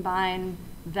when I combine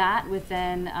that with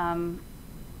then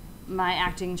my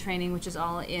acting training, which is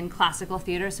all in classical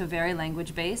theater, so very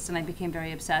language-based, and I became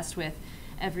very obsessed with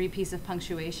every piece of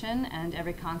punctuation and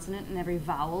every consonant and every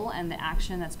vowel and the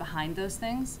action that's behind those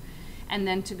things. And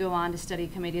then to go on to study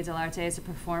Commedia dell'arte as a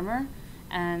performer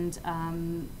and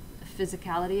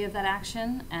physicality of that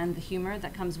action and the humor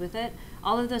that comes with it.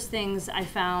 All of those things I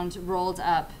found rolled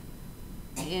up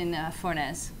in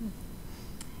Fornés.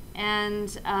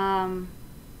 And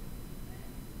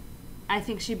I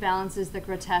think she balances the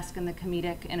grotesque and the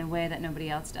comedic in a way that nobody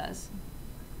else does.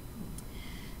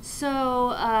 So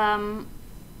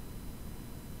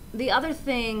the other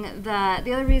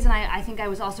reason I think I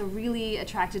was also really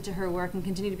attracted to her work and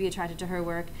continue to be attracted to her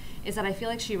work is that I feel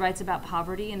like she writes about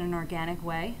poverty in an organic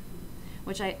way,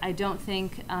 which I don't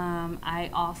think I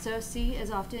also see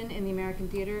as often in the American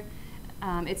theater.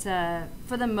 It's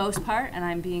for the most part, and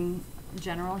I'm being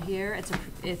general here,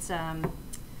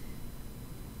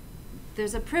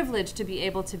 there's a privilege to be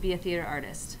able to be a theater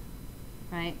artist,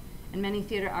 right? And many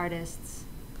theater artists,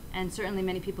 and certainly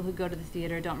many people who go to the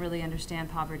theater, don't really understand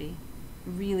poverty.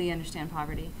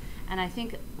 And I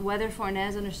think whether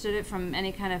Fornés understood it from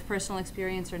any kind of personal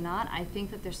experience or not, I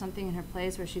think that there's something in her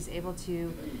plays where she's able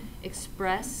to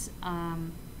express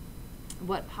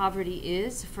what poverty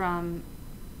is from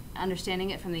understanding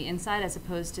it from the inside as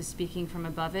opposed to speaking from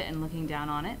above it and looking down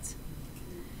on it.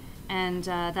 And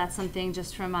that's something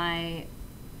just from my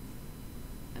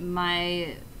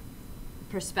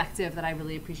perspective that I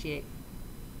really appreciate.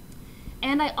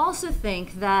 And I also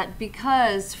think that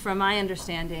because, from my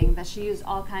understanding, that she used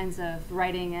all kinds of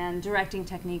writing and directing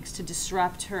techniques to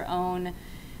disrupt her own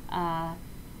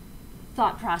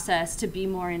thought process, to be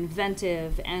more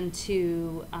inventive, and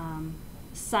to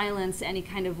silence any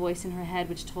kind of voice in her head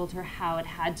which told her how it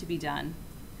had to be done.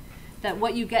 That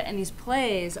what you get in these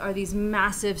plays are these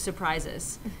massive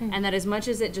surprises, and that as much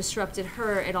as it disrupted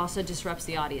her, it also disrupts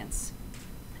the audience.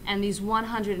 And these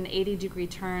 180-degree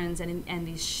turns and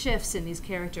these shifts in these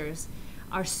characters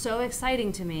are so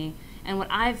exciting to me. And what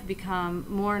I've become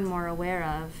more and more aware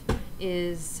of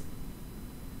is,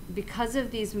 because of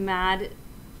these mad,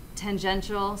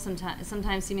 tangential,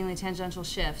 sometimes seemingly tangential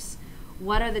shifts,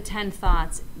 what are the 10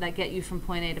 thoughts that get you from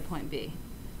point A to point B?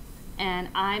 And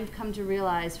I've come to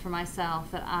realize for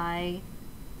myself that I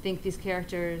think these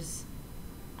characters,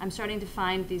 I'm starting to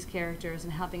find these characters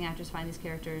and helping actors find these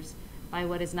characters by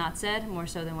what is not said more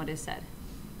so than what is said.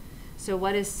 So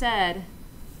what is said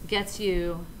gets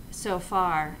you so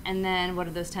far, and then what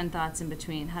are those 10 thoughts in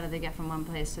between? How do they get from one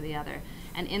place to the other?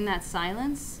 And in that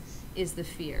silence is the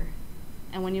fear.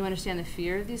 And when you understand the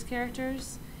fear of these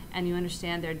characters, and you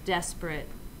understand their desperate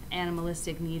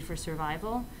animalistic need for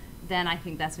survival, then I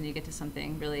think that's when you get to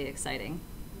something really exciting.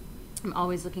 I'm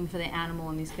always looking for the animal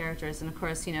in these characters, and of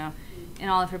course, you know, in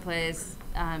all of her plays,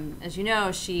 as you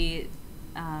know, she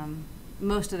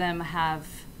most of them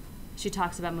she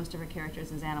talks about most of her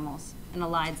characters as animals and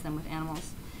aligns them with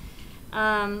animals.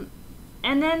 And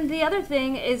then the other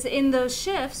thing is in those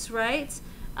shifts, right?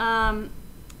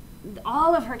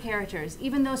 All of her characters,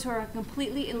 even those who are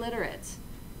completely illiterate,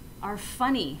 are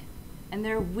funny, and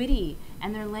they're witty,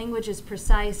 and their language is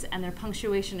precise, and their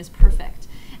punctuation is perfect.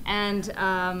 And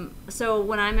so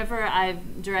whenever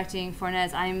I'm directing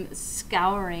Fornés, I'm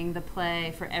scouring the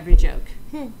play for every joke.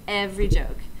 Every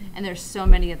joke. And there's so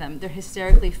many of them. They're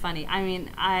hysterically funny. I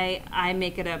mean, I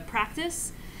make it a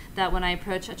practice that when I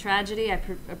approach a tragedy, I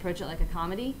approach it like a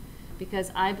comedy,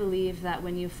 because I believe that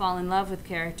when you fall in love with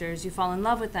characters, you fall in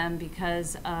love with them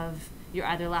because of you're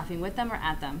either laughing with them or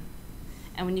at them.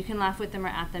 And when you can laugh with them or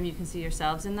at them, you can see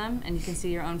yourselves in them, and you can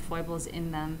see your own foibles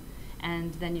in them,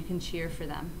 and then you can cheer for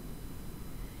them.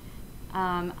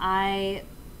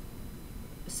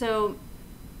 So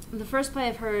the first play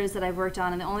of hers that I've worked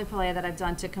on, and the only play that I've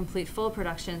done to complete full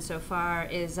production so far,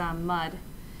 is Mud.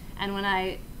 And when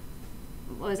I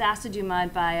was asked to do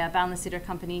Mud by Boundless Theater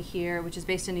Company here, which is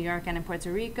based in New York and in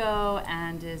Puerto Rico,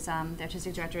 and is the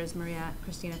artistic director is Maria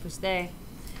Cristina Fuste.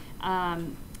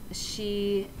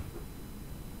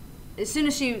 As soon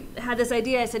as she had this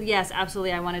idea, I said, yes,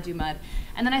 absolutely, I want to do Mud.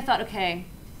 And then I thought, okay,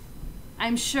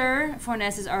 I'm sure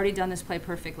Fornés has already done this play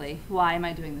perfectly. Why am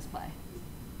I doing this play?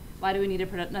 Why do we need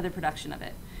another production of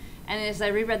it? And as I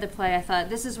reread the play, I thought,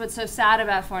 this is what's so sad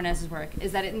about Fornés' work,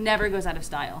 is that it never goes out of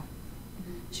style.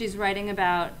 She's writing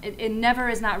about, it never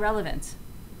is not relevant.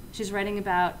 She's writing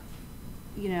about,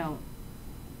 you know,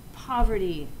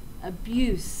 poverty,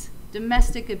 abuse,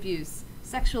 domestic abuse,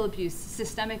 sexual abuse,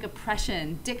 systemic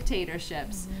oppression,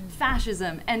 dictatorships,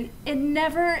 fascism, and it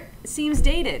never seems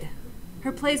dated.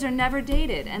 Her plays are never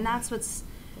dated, and that's what's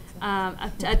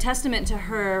a testament to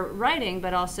her writing,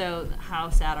 but also how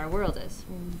sad our world is.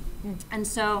 And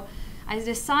so I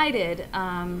decided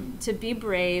to be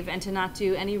brave and to not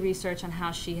do any research on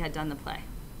how she had done the play,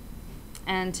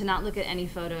 and to not look at any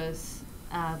photos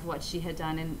of what she had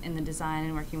done in the design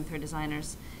and working with her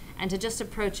designers, and to just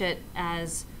approach it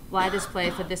as why this play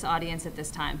for this audience at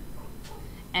this time,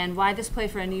 and why this play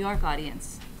for a New York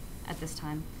audience at this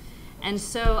time. And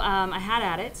so I had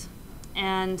at it,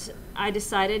 and I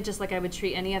decided, just like I would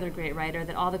treat any other great writer,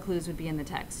 that all the clues would be in the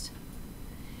text.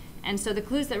 And so the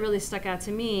clues that really stuck out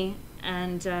to me,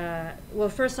 and well,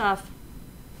 first off,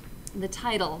 the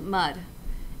title, Mud,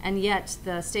 and yet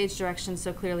the stage directions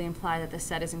so clearly imply that the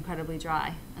set is incredibly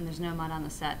dry, and there's no mud on the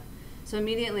set. So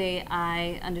immediately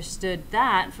I understood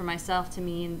that for myself to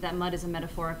mean that mud is a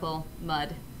metaphorical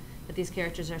mud, that these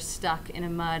characters are stuck in a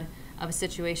mud of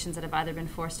situations that have either been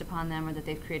forced upon them or that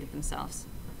they've created themselves.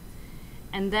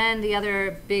 And then the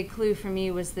other big clue for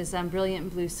me was this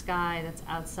brilliant blue sky that's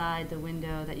outside the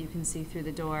window that you can see through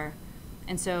the door.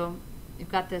 And so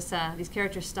you've got this, these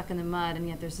characters stuck in the mud, and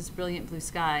yet there's this brilliant blue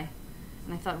sky.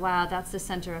 And I thought, wow, that's the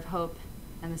center of hope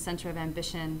and the center of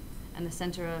ambition and the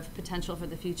center of potential for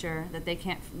the future that they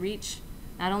can't reach.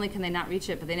 Not only can they not reach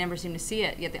it, but they never seem to see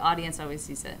it, yet the audience always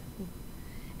sees it.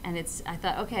 And I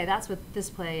thought, okay, that's what this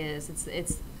play is.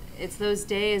 It's those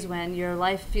days when your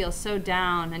life feels so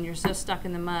down and you're so stuck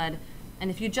in the mud, and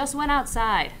if you just went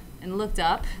outside and looked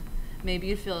up, maybe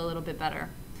you'd feel a little bit better.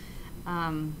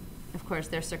 Of course,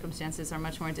 their circumstances are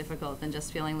much more difficult than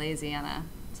just feeling lazy on a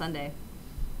Sunday.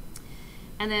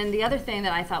 And then the other thing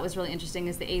that I thought was really interesting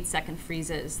is the 8-second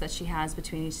freezes that she has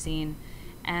between each scene.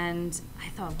 And I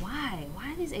thought, why?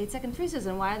 Why are these 8-second freezes,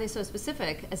 and why are they so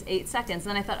specific as 8 seconds?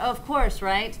 And then I thought, oh, of course,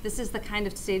 right? This is the kind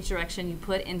of stage direction you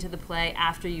put into the play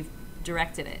after you've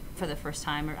directed it for the first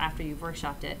time or after you've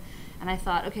workshopped it. And I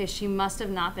thought, okay, she must have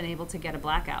not been able to get a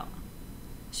blackout.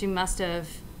 She must have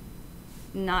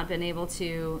not been able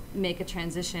to make a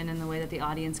transition in the way that the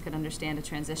audience could understand a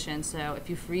transition. So if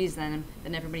you freeze then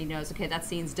everybody knows, okay, that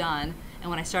scene's done, and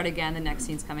when I start again, the next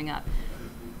scene's coming up.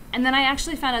 And then I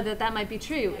actually found out that that might be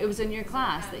true. It was in your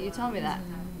class that you told me that.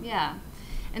 Yeah.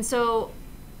 And so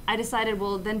I decided,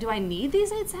 well, then do I need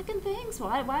these 8-second things?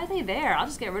 Why are they there? I'll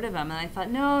just get rid of them. And I thought,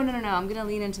 no, I'm going to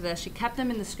lean into this. She kept them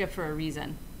in the script for a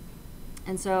reason.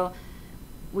 And so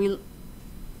we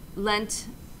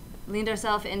leaned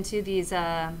ourselves into these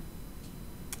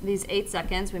 8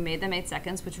 seconds. We made them 8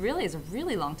 seconds, which really is a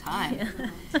really long time.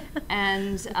 Yeah.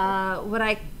 And what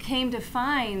I came to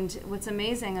find, what's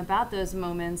amazing about those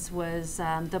moments was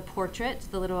the portrait,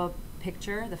 the little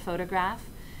picture, the photograph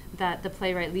that the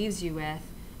playwright leaves you with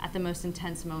at the most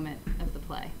intense moment of the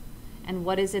play. And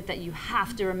what is it that you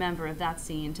have to remember of that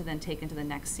scene to then take into the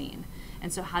next scene?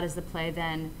 And so how does the play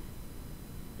then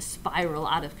spiral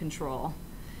out of control?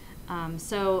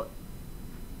 So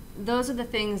those are the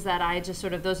things that I just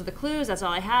sort of, those are the clues, that's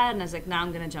all I had, and I was like, now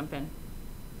I'm going to jump in.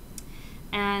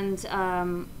 And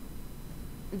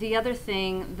the other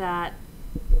thing that,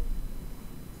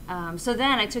 so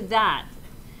then I took that,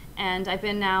 and I've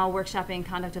been now workshopping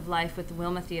Conduct of Life with the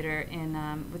Wilma Theater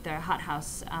with their Hot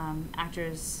House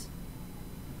actors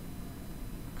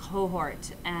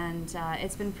cohort, and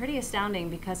it's been pretty astounding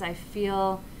because I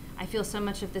feel I feel so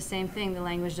much of the same thing. The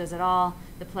language does it all.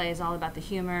 The play is all about the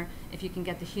humor. If you can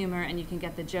get the humor and you can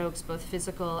get the jokes, both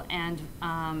physical and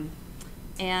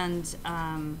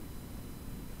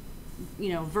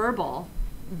verbal,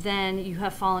 then you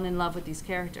have fallen in love with these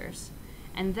characters.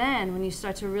 And then when you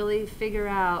start to really figure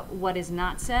out what is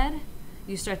not said,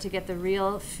 you start to get the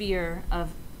real fear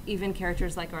of even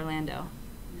characters like Orlando.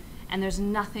 And there's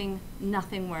nothing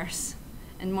worse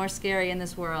and more scary in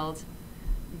this world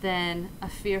than a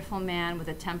fearful man with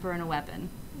a temper and a weapon.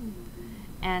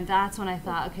 And that's when I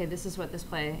thought, okay, this is what this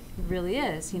play really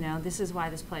is. This is why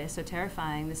this play is so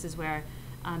terrifying. This is where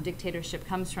dictatorship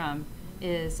comes from,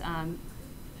 is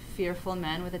fearful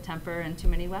men with a temper and too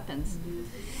many weapons.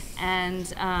 And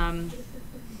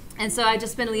so I've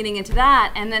just been leaning into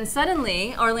that. And then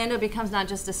suddenly, Orlando becomes not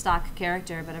just a stock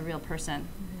character, but a real person.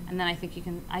 And then I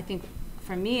think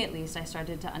for me at least, I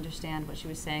started to understand what she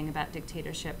was saying about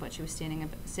dictatorship, what she was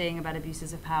saying about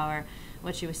abuses of power,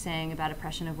 what she was saying about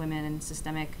oppression of women and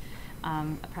systemic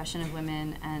oppression of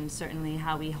women, and certainly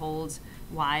how we hold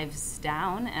wives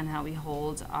down and how we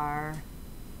hold our,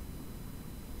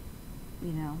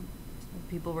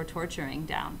 people we're torturing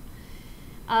down.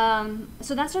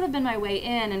 So that's sort of been my way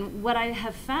in, and what I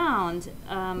have found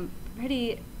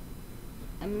pretty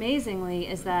amazingly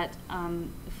is that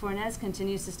Fornés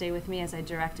continues to stay with me as I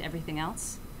direct everything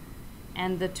else.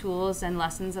 And the tools and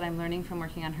lessons that I'm learning from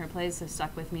working on her plays have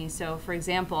stuck with me. So for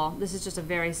example, this is just a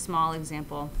very small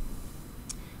example.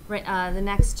 Right, the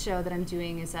next show that I'm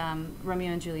doing is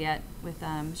Romeo and Juliet with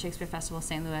Shakespeare Festival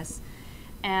St. Louis.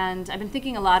 And I've been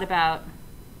thinking a lot about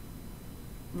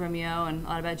Romeo and a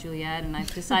lot about Juliet, and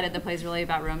I've decided the play's really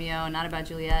about Romeo and not about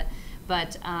Juliet.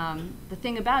 But the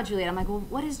thing about Juliet, I'm like, well,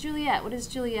 what is Juliet? What is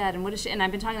Juliet? And what is she? And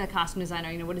I've been talking to the costume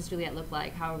designer, what does Juliet look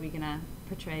like? How are we going to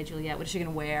portray Juliet? What is she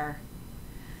going to wear?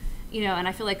 And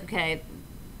I feel like, okay,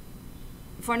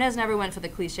 Fornés never went for the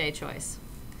cliche choice.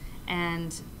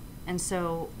 And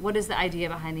so what is the idea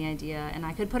behind the idea? And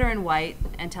I could put her in white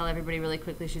and tell everybody really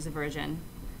quickly she's a virgin.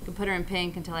 I could put her in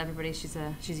pink and tell everybody she's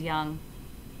young.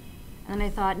 And then I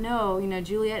thought, no,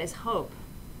 Juliet is hope.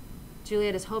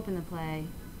 Juliet is hope in the play.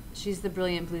 She's the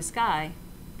brilliant blue sky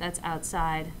that's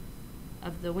outside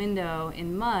of the window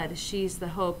in mud. She's the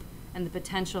hope and the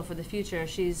potential for the future.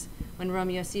 When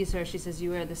Romeo sees her, he says,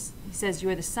 you are the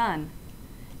sun.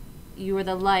 You are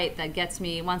the light that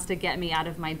wants to get me out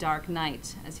of my dark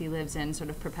night, as he lives in sort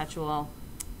of perpetual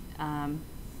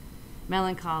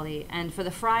melancholy. And for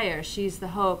the friar, she's the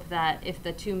hope that if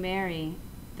the two marry,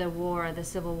 the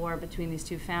civil war between these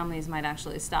two families might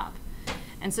actually stop.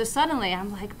 And so suddenly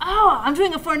I'm like, oh, I'm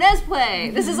doing a Fornés play.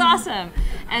 This is awesome.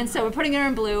 And so we're putting her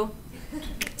in blue,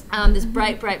 this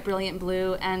bright, brilliant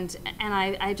blue. And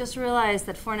I just realized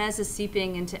that Fornés is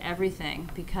seeping into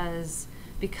everything because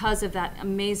of that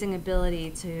amazing ability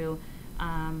to,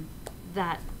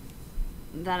 that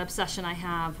obsession I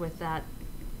have with the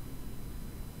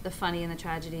funny and the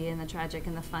tragedy and the tragic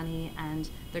and the funny and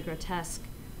the grotesque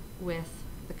with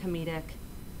the comedic.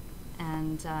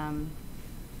 And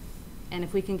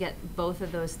if we can get both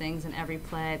of those things in every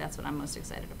play, that's what I'm most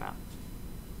excited about.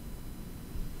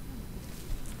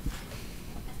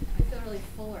 I feel really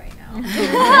full right now. I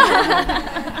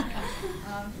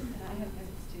have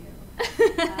notes too.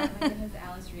 My name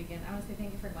is Reagan. I want to say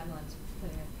thank you for Gwendolyn for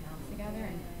putting this panel together,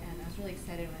 and I was really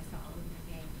excited when I saw all of your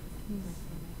games. It's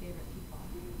one of my favorite people.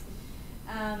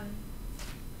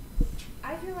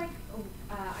 I feel like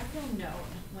I feel known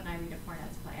when I read a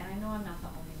Fornés play, and I know I'm not the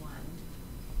only one.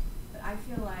 But I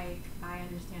feel like I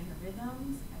understand her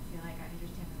rhythms. I feel like I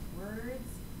understand her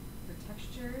words, her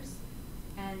textures,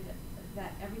 and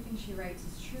that everything she writes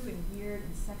is true and weird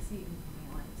and sexy and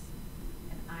violent.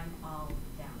 And I'm all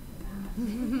down for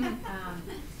that.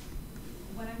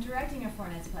 When I'm directing a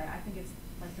Fornés play, I think it's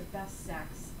like the best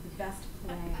sex, the best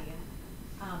play.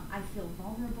 I feel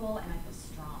vulnerable and I feel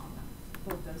strong,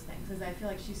 both those things, because I feel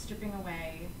like she's stripping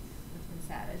away what's been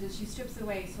said. She strips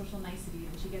away social nicety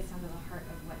and she gets down to the heart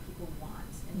of what people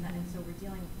want, and so we're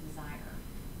dealing with desire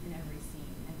in every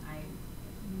scene, and I'm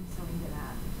so into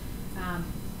that.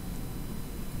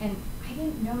 And I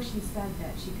didn't know she said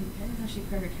that she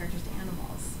compared her characters to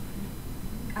animals.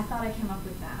 I thought I came up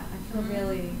with that. I feel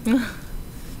really.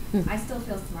 I still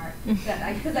feel smart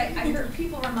because I heard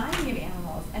people reminding me of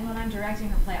animals, and when I'm directing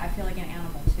her play, I feel like an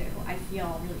animal too. I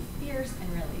feel really fierce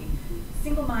and really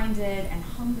single-minded and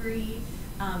hungry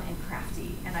and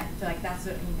crafty, and I feel like that's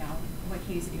what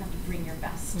Katie said. You have to bring your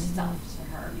best self to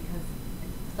her because the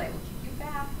play will kick you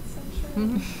back. It's so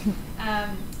true.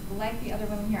 Like the other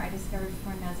women here, I discovered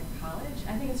Fornés in college.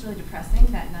 I think it's really depressing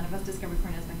that none of us discovered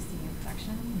Fornés by seeing a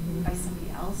production by somebody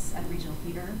else at regional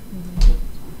theater. Just want to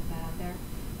put that out there.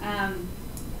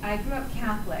 I grew up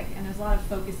Catholic, and there's a lot of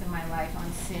focus in my life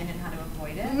on sin and how to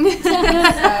avoid it. So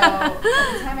at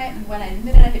the time the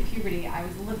minute I hit puberty, I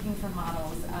was looking for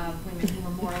models of women who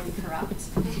were morally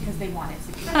corrupt because they wanted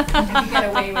to be and could get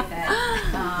away with it,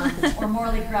 or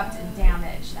morally corrupt and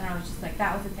damaged. And I was just like,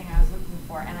 that was the thing I was looking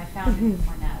for, and I found it in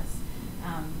Fornés.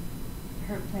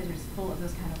 Her plays are full of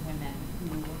those kind of women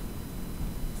who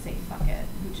say fuck it,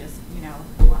 who just,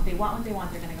 they want what they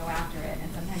want, they're going to go after it,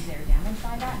 and sometimes they're damaged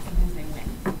by that, and sometimes they win.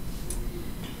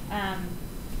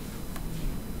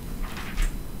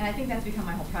 And I think that's become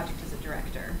my whole project as a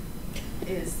director,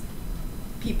 is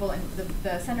people, and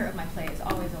the center of my play is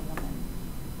always a woman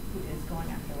who is going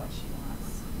after what she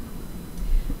wants.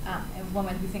 A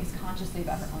woman who thinks consciously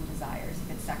about her own desires,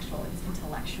 if it's sexual, if it's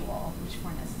intellectual, which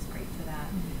Fornés is great for that,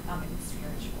 if it's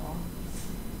spiritual.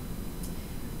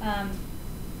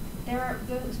 There are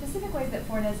the specific ways that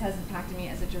Fornés has impacted me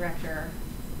as a director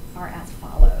are as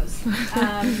follows.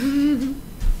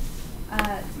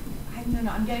 I don't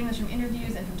know, I'm getting this from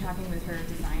interviews and from talking with her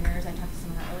designers. I talked to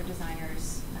some of her early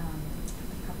designers a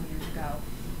couple years ago.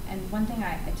 And one thing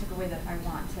I took away that I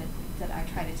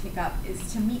try to take up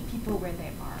is to meet people where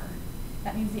they are.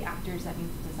 That means the actors, that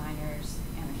means the designers,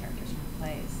 and the characters from the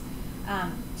plays.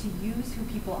 To use who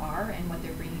people are and what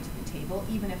they're bringing to the table,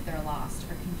 even if they're lost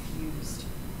or confused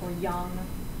or young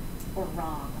or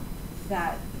wrong,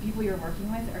 that the people you're working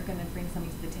with are going to bring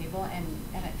something to the table, and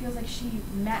it feels like she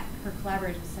met her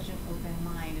collaborators with such an open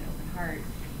mind and open heart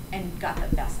and got the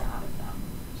best out of them.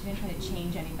 She didn't try to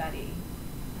change anybody.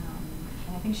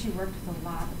 And I think she worked with a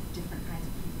lot of different kinds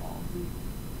of people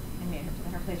and made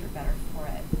her plays were better for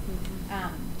it.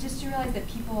 Just to realize that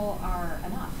people are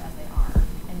enough as they are,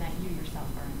 and that you yourself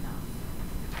are enough.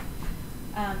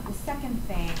 The second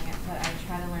thing that I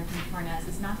try to learn from Fornés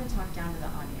is not to talk down to the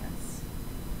audience.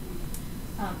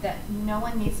 That no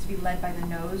one needs to be led by the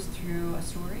nose through a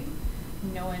story.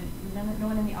 No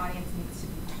one in the audience needs to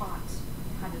be taught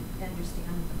how to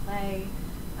understand the play.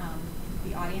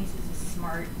 The audience is as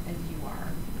smart as you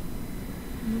are.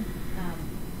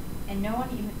 And no one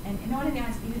in the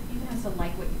audience even has to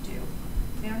like what you do.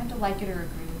 They don't have to like it or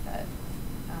agree with it.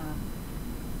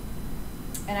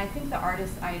 And I think the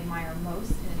artists I admire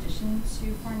most, in addition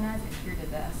to Fornés, adhere to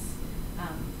this.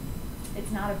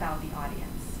 It's not about the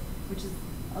audience, which is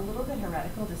a little bit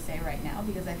heretical to say right now,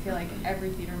 because I feel like every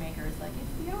theater maker is like,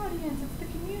 it's the audience, it's the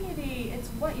community, it's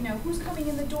what, who's coming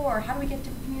in the door, how do we get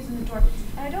different communities in the door?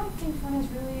 And I don't think Fornés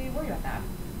really worried about that.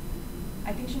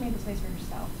 I think she made the place for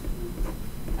herself.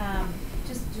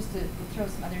 Just to throw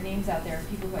some other names out there,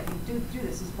 people who I think do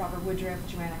this is Robert Woodruff,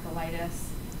 Joanna Golitis,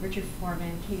 Richard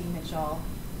Foreman, Katie Mitchell,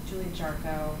 Julia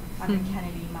Jarcho, Audrey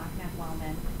Kennedy, Machnath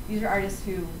Wellman. These are artists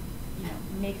who,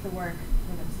 make the work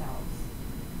for themselves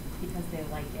because they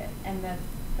like it. And this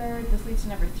leads to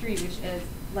number 3, which is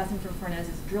lesson from Fornés,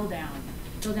 is drill down.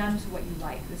 Drill down to what you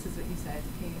like. This is what you said,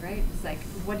 Katie, right? It's like,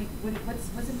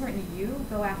 what's important to you?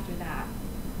 Go after that.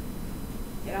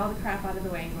 Get all the crap out of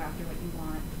the way and go after what you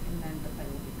want, and then the play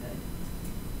will be good.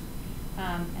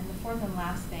 And the fourth and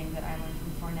last thing that I learned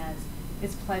from Fornés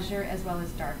is pleasure as well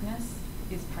as darkness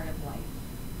is part of life.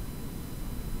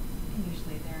 And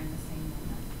usually they're in the same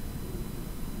moment.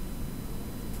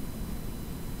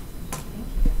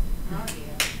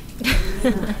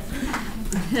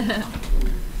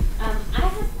 I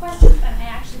have questions, but I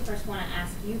actually first want to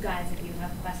ask you guys if you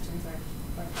have questions or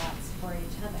thoughts for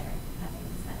each other, having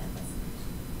said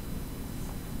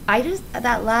it.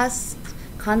 That last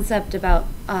concept about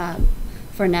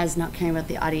Fornés not caring about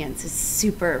the audience is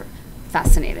super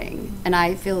fascinating, and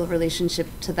I feel a relationship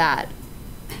to that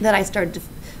I started to,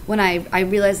 when I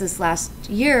realized this last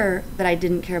year that I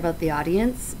didn't care about the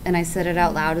audience, and I said it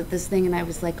out loud at this thing, and I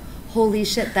was like, holy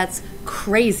shit, that's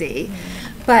crazy.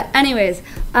 But anyways,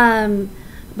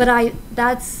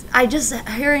 just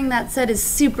hearing that said is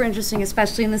super interesting,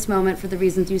 especially in this moment for the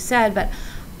reasons you said. But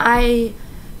I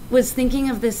was thinking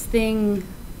of this thing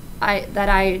that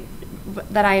I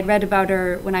had read about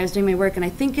her when I was doing my work, and I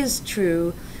think is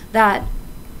true, that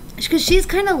because she's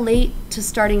kind of late to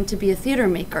starting to be a theater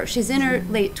maker. She's in her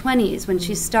late 20s when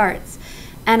she starts,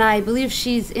 and I believe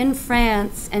she's in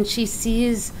France, and she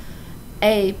sees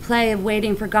a play of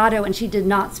Waiting for Godot, and she did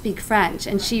not speak French,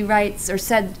 and she writes or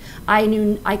said,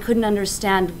 I couldn't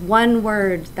understand one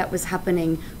word that was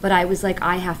happening, but I was like,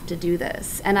 I have to do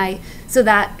this. And so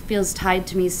that feels tied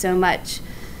to me so much,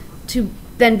 to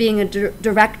then being a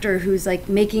director who's like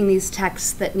making these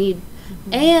texts that need,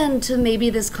 and to maybe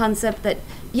this concept that,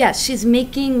 yes, she's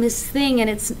making this thing, and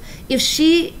it's, if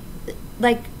she,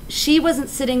 like, she wasn't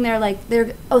sitting there like,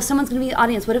 someone's going to be in the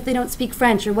audience. What if they don't speak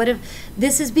French? Or what if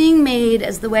this is being made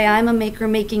as the way I'm a maker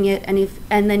making it,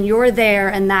 and then you're there,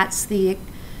 and that's the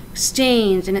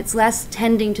exchange, and it's less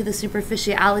tending to the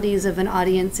superficialities of an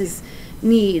audience's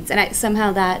needs. And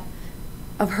somehow that,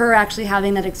 of her actually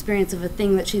having that experience of a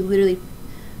thing that she literally,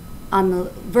 on the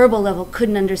verbal level,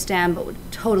 couldn't understand, but would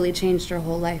totally changed her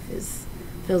whole life,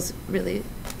 feels really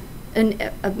an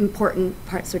important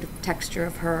part, sort of texture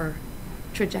of her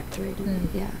trajectory.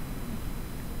 Yeah.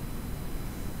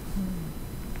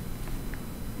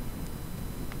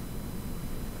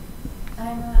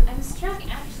 I'm struck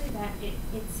actually that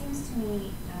it seems to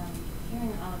me,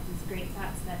 hearing all of these great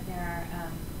thoughts, that there are,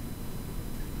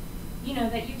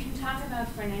 that you can talk about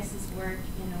Fornés's work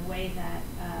in a way that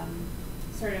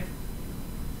sort of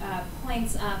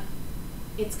points up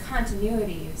its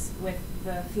continuities with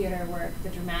the theater work, the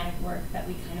dramatic work that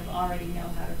we kind of already know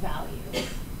how to value.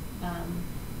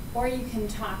 Or you can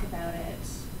talk about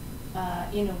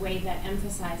it in a way that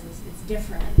emphasizes its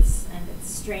difference and its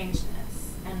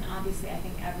strangeness. And obviously I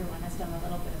think everyone has done a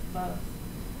little bit of both.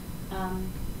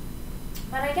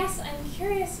 But I guess I'm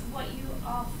curious what you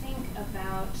all think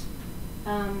about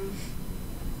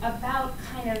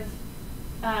kind of,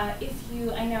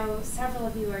 I know several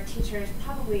of you are teachers,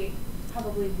 probably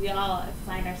we all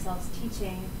find ourselves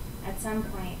teaching at some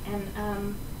point, and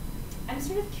I'm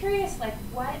sort of curious, like,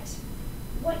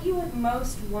 what you would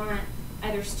most want,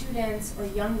 either students or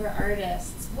younger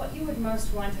artists, what you would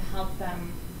most want to help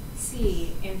them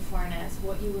see in Fornés,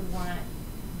 what you would want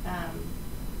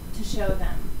to show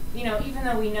them. Even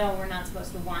though we know we're not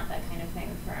supposed to want that kind of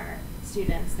thing for our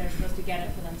students, they're supposed to get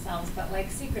it for themselves, but like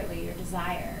secretly, your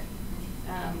desire,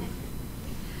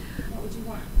 what would you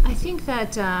want? I think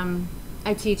that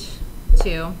I teach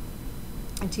too.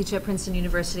 I teach at Princeton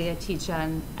University. I teach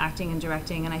on acting and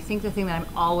directing, and I think the thing that I'm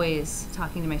always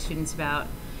talking to my students about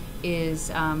is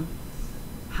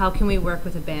how can we work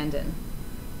with abandon?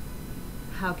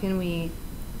 How can we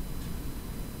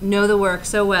know the work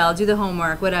so well, do the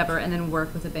homework, whatever, and then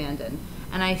work with abandon?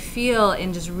 And I feel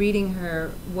in just reading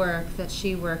her work that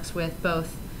she works with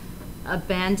both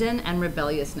abandon and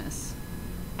rebelliousness.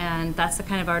 And that's the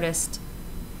kind of artist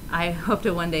I hope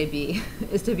to one day be,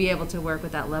 is to be able to work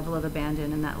with that level of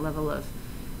abandon and that level of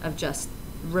just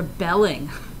rebelling.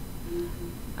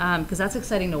 Because that's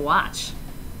exciting to watch,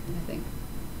 I think.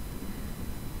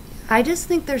 I just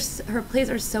think her plays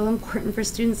are so important for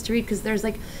students to read, because there's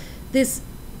like this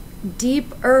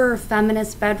deeper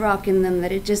feminist bedrock in them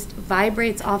that it just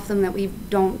vibrates off them that we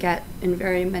don't get in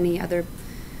very many other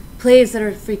plays that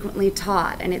are frequently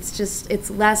taught. And it's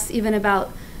less even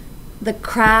about the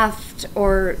craft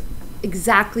or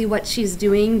exactly what she's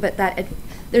doing, but that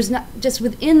there's not just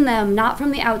within them, not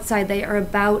from the outside, they are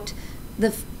about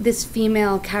this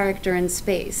female character in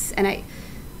space. And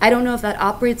I don't know if that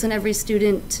operates on every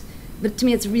student, but to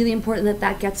me it's really important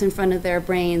that gets in front of their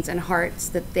brains and hearts,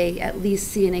 that they at least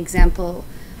see an example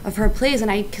of her plays.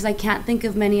 And because I can't think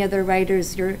of many other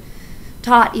writers you're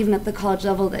taught, even at the college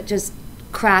level, that just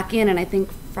crack in. And I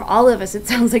think for all of us, it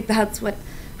sounds like that's what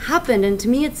happened. And to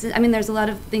me, there's a lot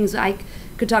of things I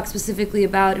could talk specifically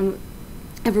about, and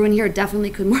everyone here definitely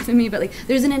could more than me, but like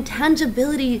there's an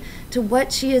intangibility to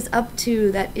what she is up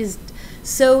to that is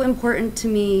so important to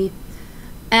me.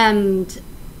 And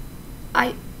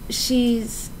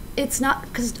it's not,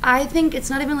 because I think it's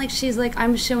not even like she's like,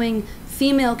 I'm showing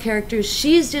female characters,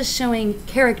 she's just showing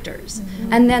characters.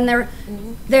 Mm-hmm. And then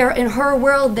they're in her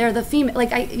world, they're the female,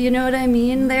 like you know what I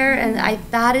mean there? And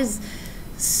that is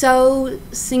so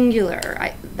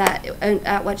singular,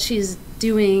 at what she's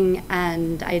doing.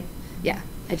 And I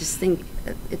just think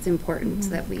that it's important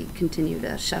that we continue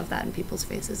to shove that in people's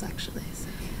faces, actually. So.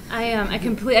 I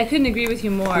couldn't agree with you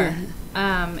more,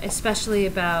 especially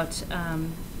about,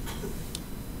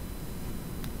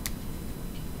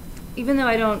 even though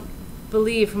I don't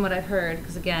believe, from what I've heard,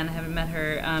 because again, I haven't met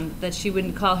her, that she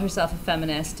wouldn't call herself a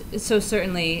feminist. So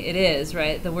certainly it is,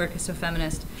 right? The work is so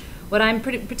feminist. What I'm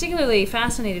particularly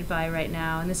fascinated by right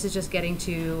now, and this is just getting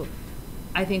to,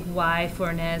 I think, why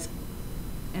Fornés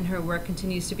and her work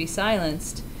continues to be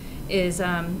silenced, is,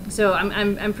 so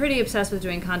I'm pretty obsessed with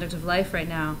doing Conduct of Life right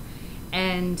now,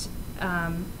 and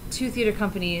 2 theater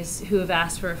companies who have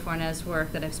asked for Fornés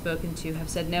work that I've spoken to have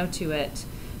said no to it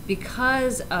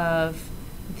because of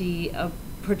the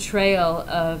portrayal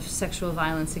of sexual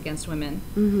violence against women.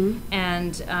 Mm-hmm.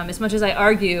 And as much as I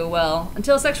argue, well,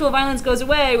 until sexual violence goes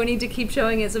away, we need to keep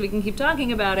showing it so we can keep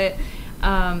talking about it,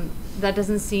 that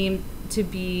doesn't seem to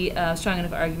be a strong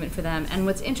enough argument for them. And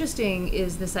what's interesting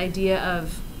is this idea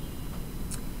of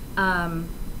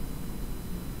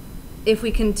if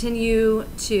we continue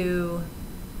to,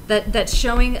 that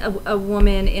showing a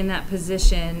woman in that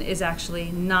position is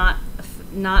actually not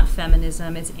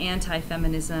feminism, it's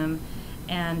anti-feminism.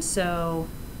 And so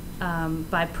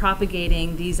by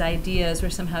propagating these ideas, we're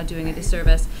somehow doing a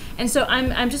disservice. And so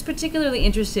I'm just particularly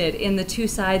interested in the two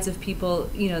sides of people,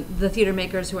 you know, the theater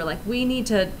makers who are like, we need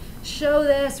to show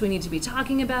this, we need to be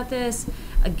talking about this.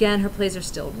 Again, her plays are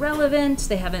still relevant.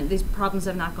 These problems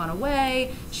have not gone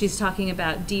away. She's talking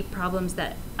about deep problems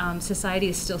that society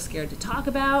is still scared to talk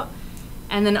about.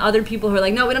 And then other people who are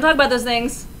like, no, we don't talk about those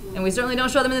things, and we certainly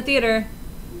don't show them in the theater,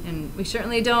 and we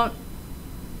certainly don't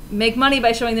make money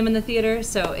by showing them in the theater.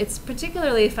 So it's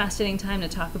particularly a fascinating time to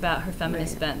talk about her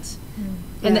feminist bent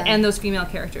and those female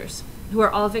characters who are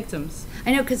all victims.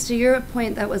 I know, because to your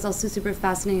point, that was also super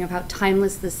fascinating of how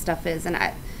timeless this stuff is, and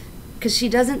because she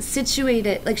doesn't situate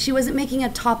it, like she wasn't making a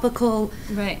topical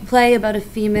play about a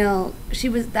female. She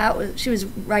was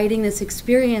writing this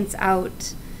experience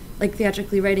out, like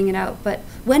theatrically writing it out. But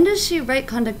when does she write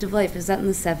Conduct of Life? Is that in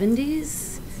the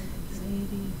 70s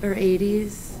or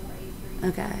 80s?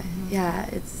 Okay, yeah,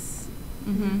 it's.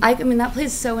 I mean, that play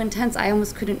is so intense. I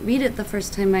almost couldn't read it the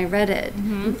first time I read it.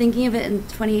 And thinking of it in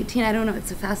 2018, I don't know. It's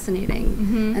so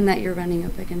fascinating, and that you're running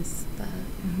up against that.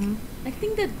 I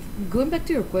think that going back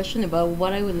to your question about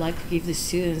what I would like to give the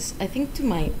students, I think to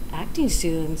my acting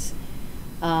students,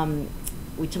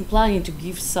 which I'm planning to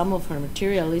give some of her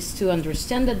material, is to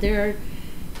understand that there are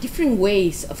different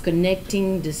ways of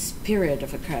connecting the spirit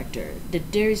of a character.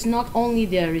 That there is not only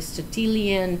the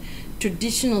Aristotelian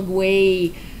traditional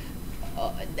way,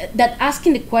 that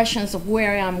asking the questions of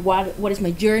where I am, what is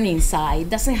my journey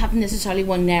inside, doesn't have necessarily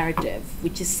one narrative,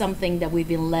 which is something that we've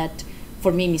been led,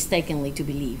 for me, mistakenly to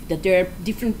believe, that there are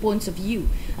different points of view.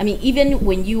 I mean, even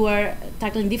when you are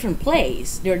tackling different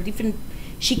plays, there are different,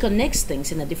 she connects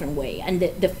things in a different way. And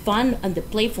the fun and the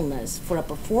playfulness for a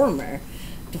performer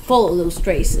to follow those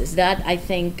traces, that I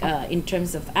think in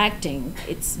terms of acting,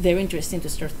 it's very interesting to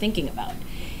start thinking about.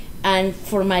 And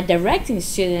for my directing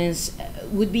students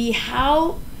would be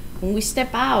how, when we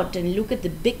step out and look at the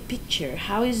big picture,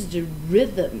 how is the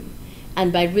rhythm?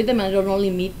 And by rhythm, I don't only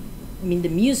mean the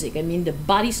music, I mean the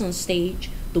bodies on stage,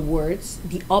 the words,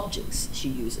 the objects she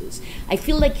uses. I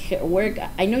feel like her work,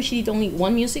 I know she did only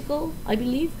one musical, I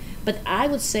believe, but I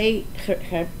would say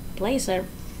her plays are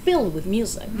filled with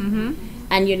music.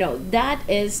 And you know, that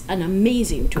is an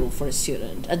amazing tool for a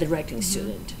student, a directing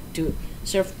student, to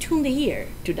sort of tune the ear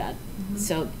to that.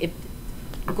 So if,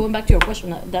 going back to your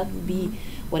question, that would be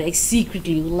what I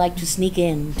secretly would like to sneak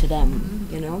in to them,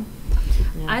 you know?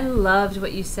 Yeah. I loved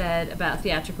what you said about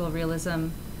theatrical realism,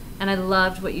 and I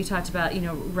loved what you talked about, you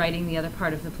know, writing the other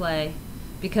part of the play,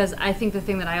 because I think the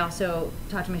thing that I also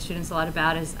talk to my students a lot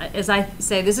about is I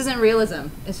say, this isn't realism.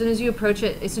 As soon as you approach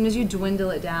it, as soon as you dwindle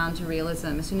it down to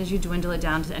realism, as soon as you dwindle it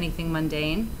down to anything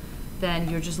mundane, then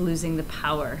you're just losing the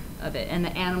power of it and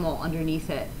the animal underneath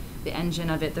it, the engine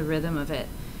of it, the rhythm of it.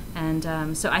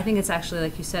 And so I think it's actually,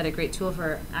 like you said, a great tool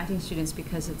for acting students,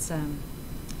 because it's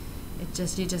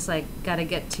you just like got to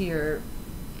get to your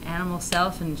animal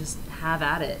self and just have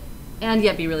at it, and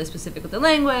yet be really specific with the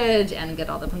language and get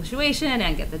all the punctuation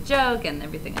and get the joke and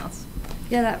everything else.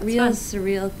 Yeah, that real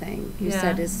surreal thing you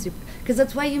said is super, because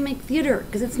that's why you make theater,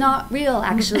 because it's not real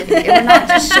actually. We're not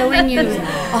just showing you a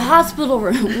hospital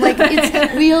room, like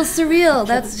it's real surreal.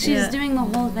 That's she's doing the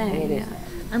whole thing. Yeah.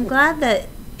 I'm glad that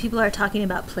people are talking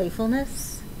about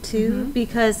playfulness too,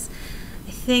 because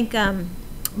I think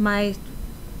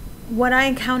what I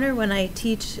encounter when I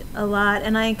teach a lot,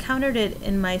 and I encountered it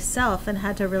in myself and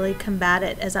had to really combat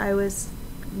it as I was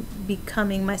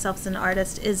becoming myself as an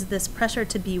artist, is this pressure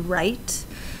to be right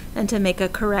and to make a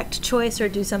correct choice or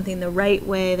do something the right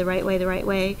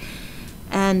way.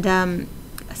 And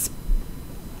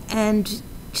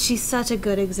she's such a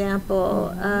good example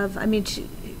of, I mean,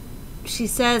 she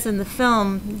says in the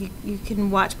film, you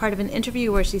can watch part of an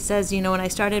interview where she says, you know, when I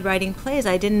started writing plays,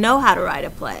 I didn't know how to write a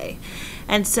play.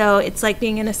 And so it's like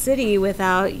being in a city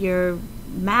without your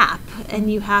map,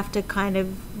 and you have to kind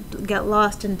of get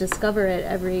lost and discover it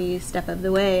every step of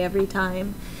the way, every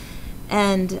time.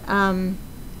 And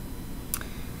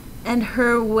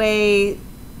her way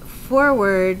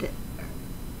forward,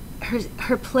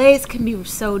 her plays can be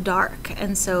so dark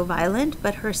and so violent,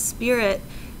 but her spirit,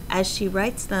 as she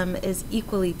writes them, is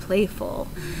equally playful.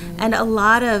 And a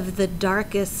lot of the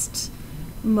darkest,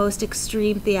 most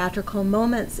extreme theatrical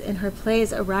moments in her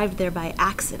plays arrived there by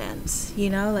accident. You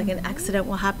know, like an accident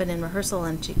will happen in rehearsal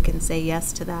and she can say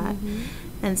yes to that.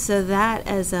 And so that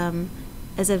as a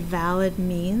valid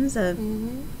means of,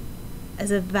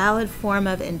 as a valid form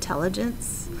of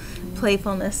intelligence,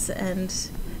 playfulness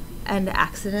and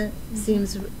accident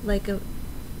seems like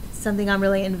something I'm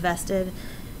really invested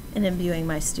in imbuing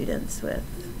my students with.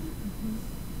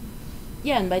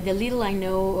 Yeah, and by the little I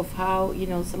know of how,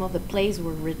 some of the plays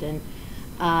were written,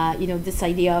 this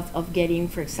idea of getting,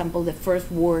 for example, the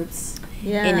first words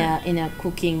in a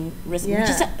cooking recipe, which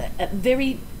is a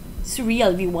very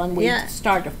surreal, if you want, way to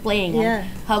start of playing. And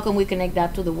how can we connect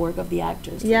that to the work of the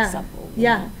actors, for example?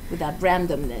 With that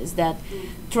randomness, that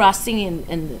trusting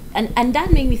in and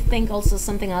that made me think also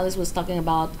something Alice was talking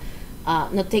about.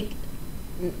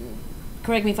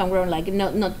 Correct me if I'm wrong. Like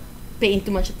not paying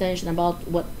too much attention about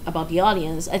the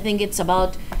audience. I think it's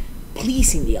about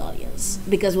pleasing the audience,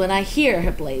 because when I hear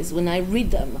her plays, when I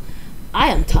read them, I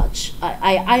am touched.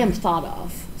 I am thought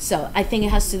of. So I think it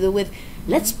has to do with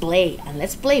let's play, and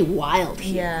let's play wild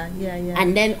here. Yeah.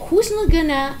 And then who's not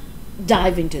gonna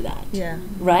dive into that? Yeah.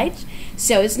 Right?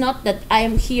 So it's not that I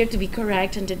am here to be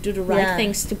correct and to do the right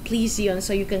things to please you and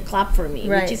so you can clap for me,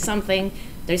 which is something.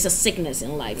 There's a sickness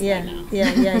in life right now. Yeah.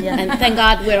 And thank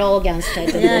God we're all against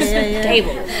it at this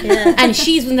table. Yeah. And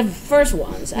she's one of the first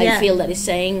ones, I feel, that is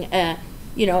saying,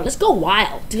 let's go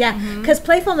wild. Yeah, because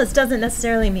playfulness doesn't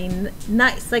necessarily mean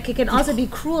nice. Like, it can also be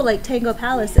cruel. Like, Tango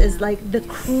Palace is like the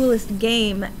cruelest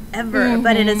game ever,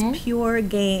 but it is pure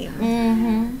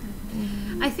game.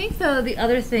 I think, though, the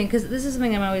other thing, because this is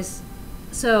something I'm always,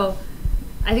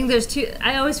 I think there's two.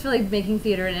 I always feel like making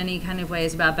theater in any kind of way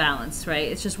is about balance, right?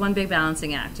 It's just one big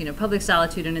balancing act. Public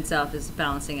solitude in itself is a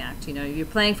balancing act. You're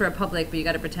playing for a public, but you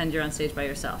got to pretend you're on stage by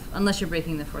yourself, unless you're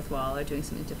breaking the fourth wall or doing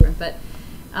something different. But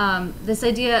this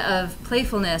idea of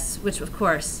playfulness, which of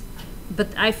course, but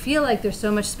I feel like there's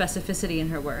so much specificity in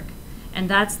her work, and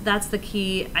that's the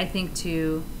key, I think,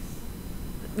 to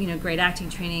great acting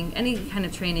training. Any kind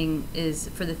of training is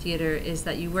for the theater is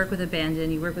that you work with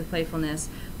abandon, you work with playfulness,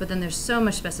 but then there's so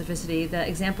much specificity. The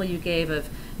example you gave of,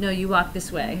 no, you walk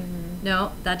this way.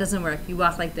 No, that doesn't work. You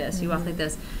walk like this. You walk like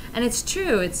this. And it's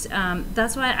true. It's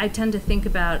that's why I tend to think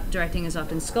about directing as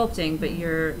often sculpting, but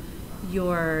your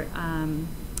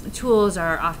tools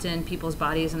are often people's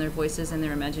bodies and their voices and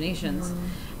their imaginations.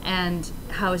 And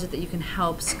how is it that you can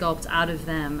help sculpt out of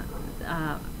them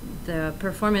the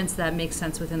performance that makes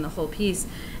sense within the whole piece?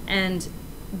 And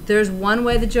there's one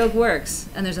way the joke works,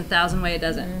 and there's 1,000 ways it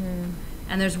doesn't.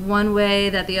 And there's one way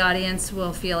that the audience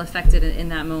will feel affected in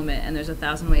that moment, and there's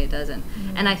 1,000 ways it doesn't.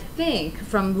 And I think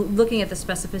from looking at the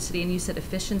specificity, and you said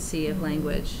efficiency of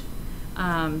language,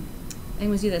 and it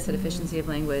was you that said efficiency of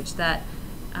language, that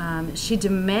she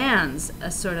demands a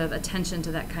sort of attention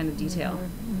to that kind of detail,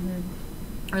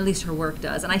 or at least her work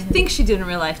does. And I think she did in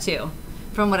real life too,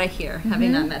 from what I hear,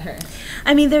 having not met her.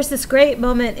 I mean, there's this great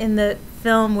moment in the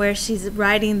film where she's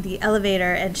riding the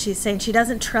elevator and she's saying she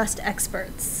doesn't trust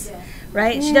experts,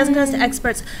 right? She doesn't trust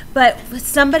experts, but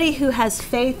somebody who has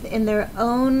faith in their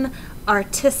own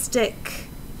artistic,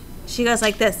 she goes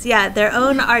like this, their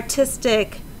own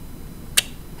artistic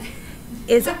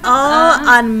is all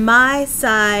on my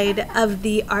side of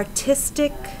the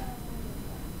artistic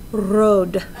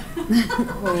road.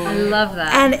 I love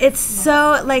that. And it's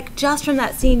so, like, just from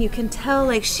that scene, you can tell,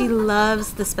 like, she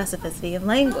loves the specificity of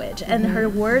language, and her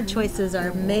word choices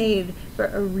are made for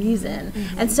a reason.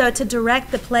 And so to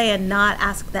direct the play and not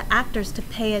ask the actors to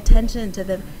pay attention to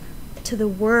the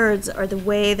words or the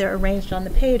way they're arranged on the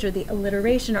page or the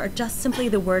alliteration or just simply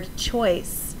the word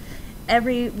choice,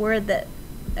 every word that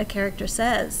a character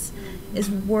says is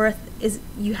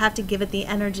you have to give it the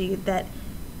energy that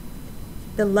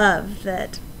the love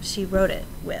that she wrote it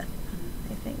with,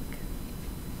 I think.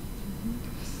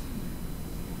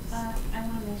 I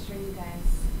want to make sure you guys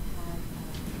have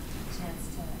a chance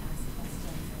to ask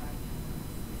questions of our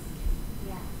panelists.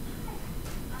 Yeah.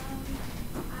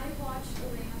 I watched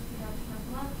Elena's production of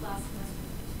Month last semester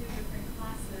for 2 different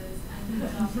classes, and we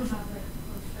would also have like a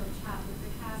post-show chat with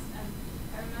the cast. And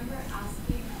I remember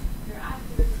asking your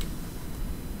actors,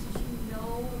 did you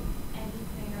know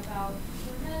anything about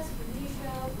Fornés,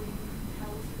 How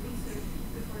was your research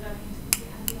before diving into the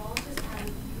and they all just had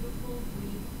a beautiful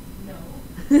brief no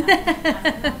as an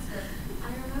answer. And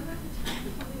I remember at the time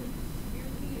feeling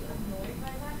weirdly annoyed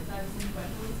by that because I was in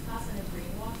Gwendolyn's class and it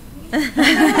brainwashed me.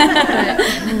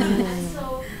 And so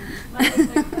my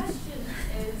question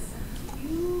is, do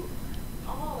you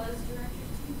all as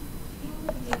directors, do you feel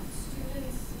that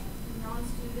students,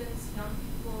 non-students, young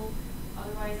people,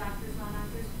 otherwise actors,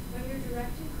 non-actors, when you're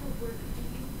directing her work, do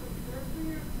you prefer for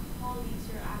your colleagues,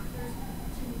 your actors,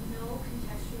 to know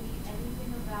contextually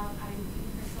anything about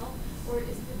Irene herself, or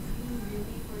is the dream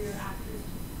really for your actors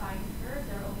to find her,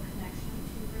 their own connection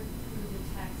to her through the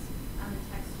text and the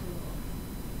text alone?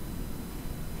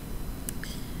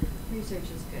 Research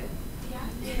is good. Yeah.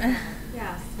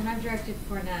 Yes. And I've directed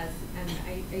Fornés, and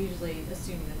I usually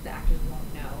assume that the actors won't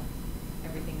know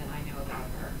everything that I know about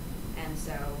her. And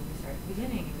so we start at the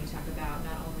beginning, and we talk about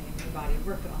not only her body of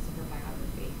work, but also her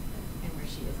biography and where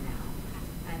she is now.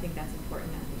 And I think that's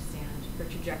important to understand her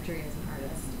trajectory as an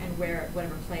artist, and where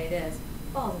whatever play it is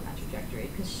falls in that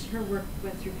trajectory, because her work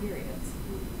went through periods.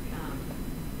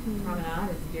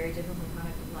 Promenade is very different from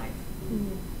Product of Life,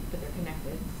 but they're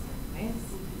connected in certain ways,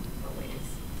 but ways.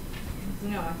 So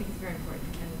no, I think it's very important,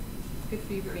 and it's good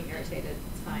for you for being irritated.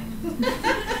 It's fine.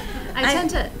 I tend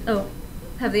to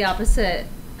have the opposite.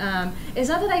 It's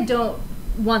not that I don't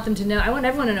want them to know. I want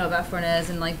everyone to know about Fornés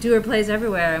and like do her plays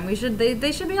everywhere, and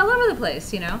they should be all over the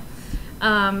place, you know.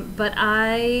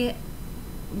 But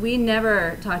we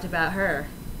never talked about her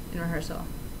in rehearsal.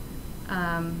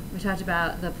 We talked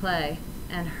about the play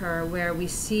and her, where we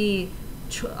see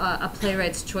a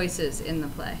playwright's choices in the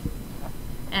play.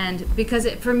 And because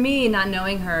for me, not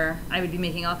knowing her, I would be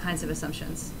making all kinds of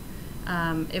assumptions.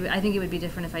 I think it would be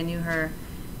different if I knew her.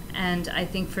 And I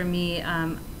think for me,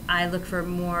 I look for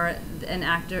more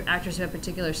actors who have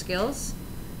particular skills,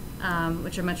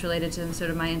 which are much related to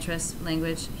sort of my interests: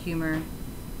 language, humor,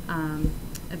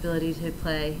 ability to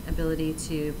play, ability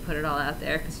to put it all out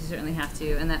there, because you certainly have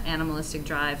to, and that animalistic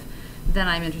drive. Then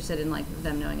I'm interested in like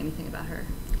them knowing anything about her.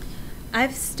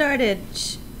 I've started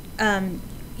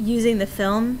using the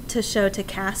film to show to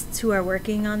casts who are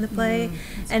working on the play,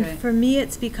 and great. For me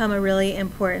it's become a really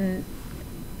important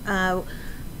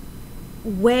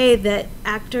way that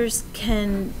actors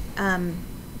can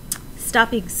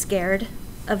stop being scared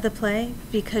of the play,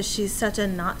 because she's such a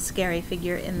not scary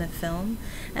figure in the film,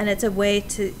 and it's a way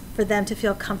for them to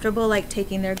feel comfortable, like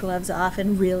taking their gloves off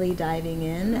and really diving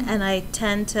in. And I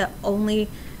tend to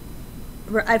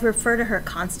I refer to her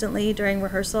constantly during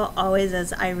rehearsal, always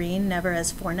as Irene, never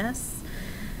as Fornés,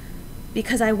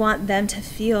 because I want them to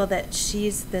feel that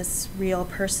she's this real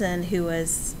person who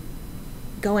was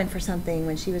going for something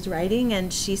when she was writing.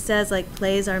 And she says, like,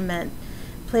 plays are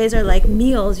like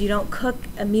meals. You don't cook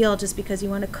a meal just because you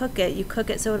want to cook it. You cook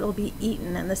it so it'll be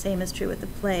eaten, and the same is true with the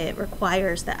play. It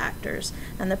requires the actors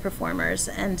and the performers,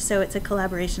 and so it's a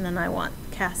collaboration, and I want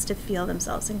cast to feel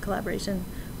themselves in collaboration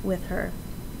with her.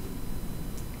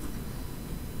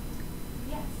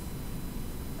 Yes.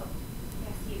 Oh,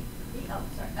 yes, you. Oh,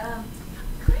 sorry.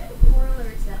 Kind of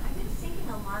corollary to that, I've been thinking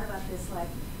a lot about this, like,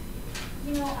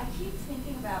 you know, I keep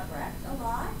thinking about Brecht a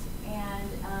lot, and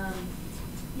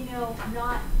you know,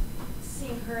 not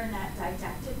seeing her in that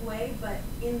didactic way, but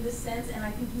in the sense, and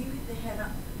I think you hit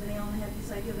the nail on the head,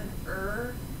 this idea of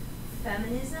an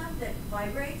feminism that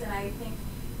vibrates, and I think,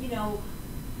 you know,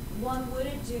 one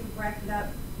wouldn't do Brecht without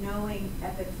knowing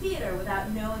epic theater,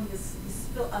 without knowing this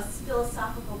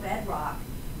philosophical bedrock,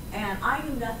 and I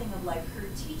knew nothing of like her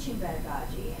teaching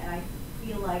pedagogy, and I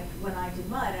feel like when I did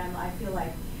Mud, I feel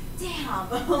like, damn,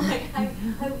 like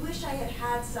I wish I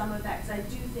had some of that, because I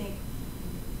do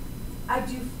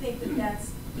think that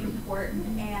that's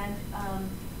important, and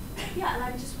yeah, and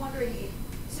I'm just wondering,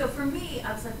 so for me,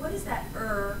 I was like, what is that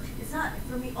it's not,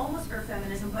 for me, almost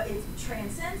feminism, but it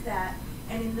transcends that,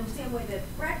 and in the same way that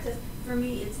Brecht does, for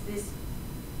me, it's this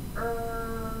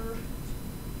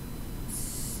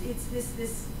it's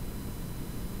this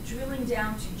drilling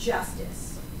down to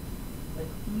justice. Like,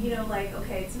 you know, like,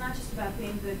 okay, it's not just about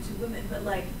being good to women, but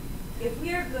like, if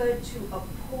we are good to a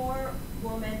poor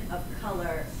woman of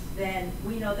color, then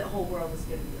we know that the whole world is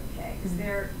going to be okay, because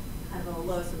they're kind of on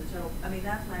the lowest of the total. I mean,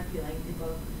 that's my feeling in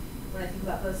both, when I think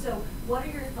about both. So what are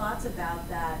your thoughts about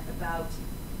that, about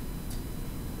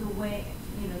the way,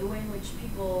 you know, the way in which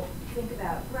people think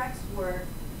about Brecht's work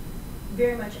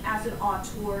very much as an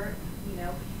auteur, you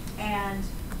know, and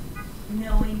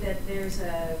knowing that there's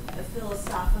a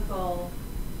philosophical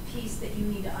piece that you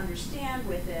need to understand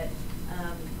with it?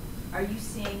 Are you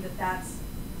seeing that that's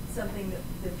something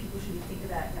that people should be thinking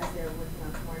about as they're working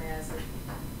on Fornés?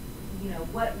 You know,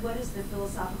 what is the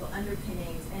philosophical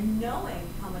underpinnings, and knowing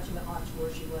how much of an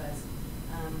auteur she was?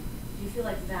 Do you feel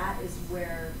like that is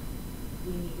where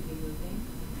we need to be moving?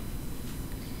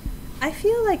 I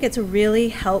feel like it's really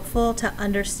helpful to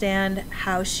understand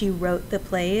how she wrote the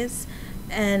plays,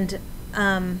 and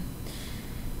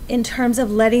in terms of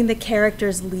letting the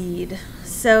characters lead.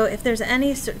 So if there's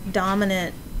any sort of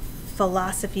dominant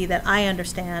philosophy that I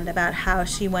understand about how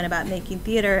she went about making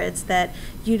theater, it's that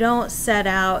you don't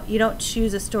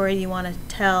choose a story you want to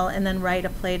tell and then write a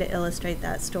play to illustrate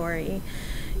that story.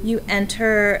 You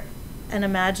enter an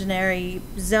imaginary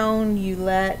zone, you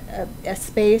let a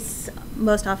space,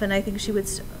 most often I think she would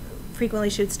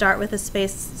frequently she would start with a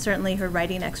space. Certainly her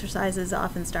writing exercises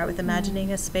often start with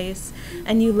imagining a space,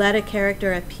 and you let a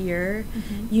character appear.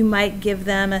 You might give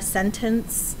them a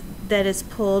sentence that is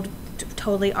pulled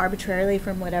totally arbitrarily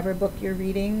from whatever book you're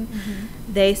reading.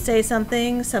 They say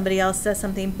something, somebody else says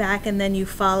something back, and then you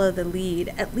follow the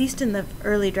lead, at least in the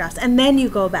early drafts, and then you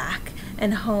go back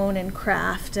and hone and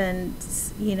craft and,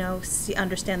 you know,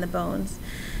 understand the bones.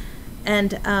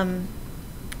 And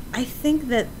I think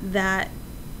that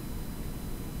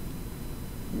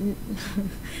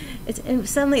it's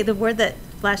suddenly the word that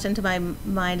flashed into my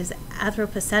mind is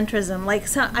anthropocentrism. Like,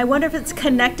 so I wonder if it's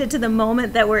connected to the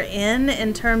moment that we're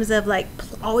in terms of like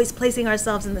always placing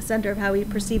ourselves in the center of how we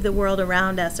perceive the world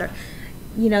around us, or,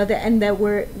 you know,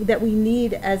 that we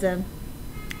need as a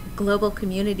global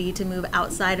community to move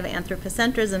outside of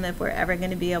anthropocentrism if we're ever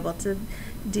going to be able to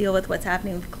deal with what's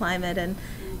happening with climate and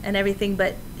everything.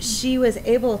 But she was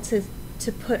able to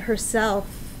put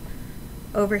herself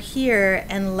over here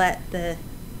and let the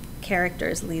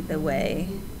characters lead the way.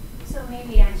 So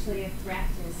maybe actually if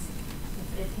Brecht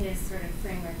if his sort of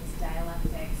framework is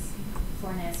dialectics,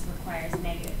 Fornés requires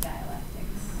negative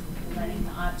dialectics, letting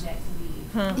the object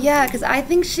lead. Yeah, because I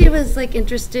think she was like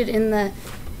interested in the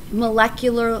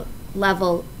molecular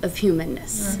level of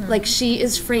humanness. Like she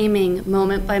is framing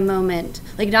moment by moment,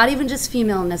 like not even just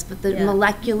femaleness, but the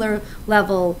molecular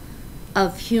level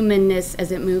of humanness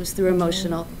as it moves through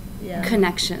emotional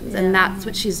connections, and that's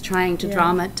what she's trying to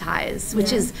dramatize,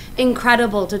 which is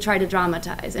incredible to try to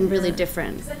dramatize and really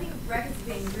different. Because I think Brecht is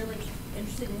being really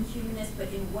interested in humanness, but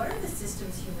in what are the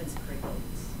systems humans create?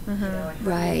 You know, and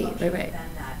Right. than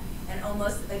that, and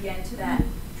almost again to that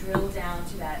drill down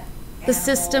to that. The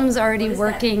system's already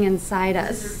working inside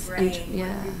What us. is their brain?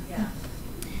 Yeah.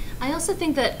 I also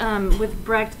think that with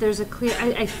Brecht, there's a clear,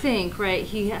 I think, right,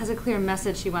 he has a clear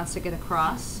message he wants to get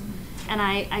across. And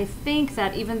I think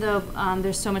that even though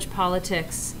there's so much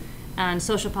politics and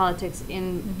social politics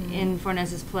in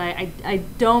Fornés's play, I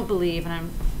don't believe, and I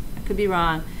could be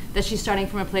wrong, that she's starting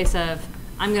from a place of,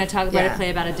 I'm going to talk about a play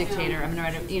about a dictator. I'm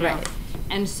going to write a, you know. Right.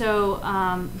 And so,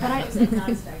 but I,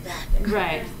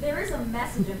 right. There is a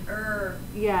message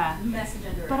message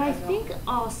under it. But I think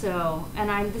also,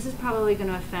 and this is probably going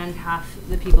to offend half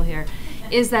the people here,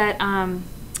 is that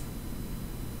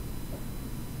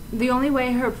the only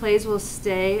way her plays will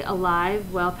stay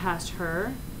alive well past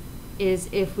her is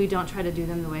if we don't try to do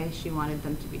them the way she wanted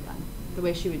them to be done, the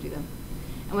way she would do them.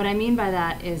 And what I mean by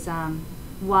that is how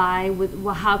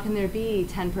can there be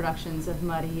 10 productions of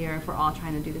Mud a year if we're all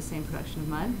trying to do the same production of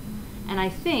Mud? And I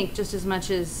think just as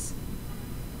much as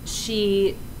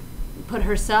she put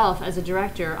herself as a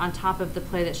director on top of the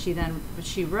play that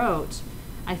she wrote,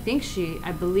 I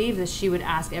believe that she would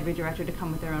ask every director to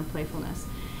come with their own playfulness.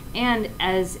 And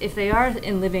as if they are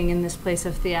living in this place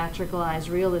of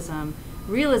theatricalized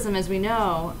realism, as we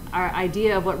know, our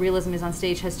idea of what realism is on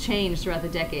stage has changed throughout the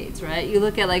decades, right? You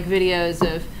look at like videos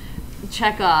of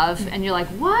Chekhov and you're like,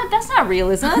 what? That's not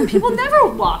realism. People never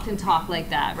walked and talked like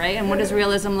that, right? And what does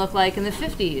realism look like in the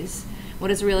 50s? What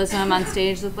does realism on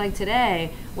stage look like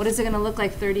today? What is it going to look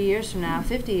like 30 years from now,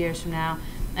 50 years from now?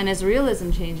 And as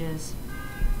realism changes,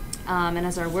 and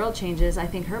as our world changes, I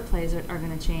think her plays are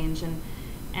going to change.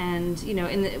 And you know,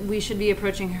 we should be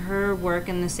approaching her work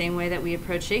in the same way that we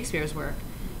approach Shakespeare's work.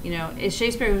 You know, is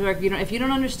Shakespeare's work, if you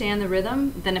don't understand the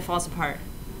rhythm, then it falls apart.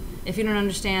 If you don't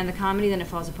understand the comedy, then it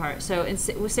falls apart. So it's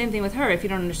the same thing with her. If you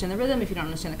don't understand the rhythm, if you don't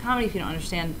understand the comedy, if you don't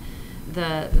understand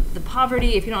the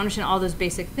poverty, if you don't understand all those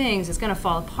basic things, it's going to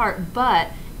fall apart. But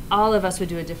all of us would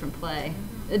do a different play,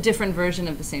 a different version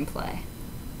of the same play.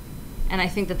 And I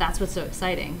think that that's what's so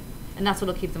exciting, and that's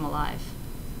what'll keep them alive.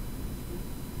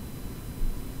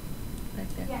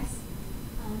 Yes.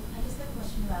 I just have a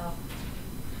question about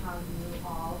how you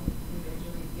all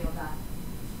individually feel that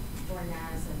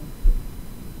Fornés and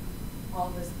all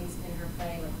of those things in her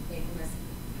play, like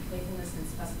playfulness and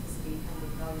specificity and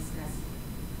rebelliousness,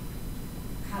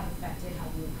 have affected how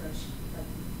you approach like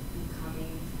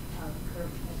becoming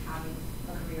having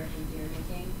a career in theater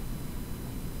making,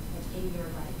 like in your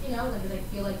life. You know, like I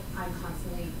feel like I'm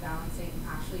constantly balancing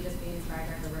actually just being inspired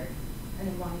by her work and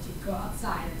then wanting to go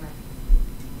outside and like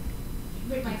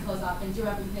rip my clothes off and do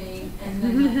everything, and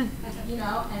then you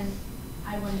know, and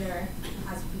I wonder,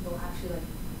 as people actually like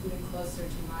getting closer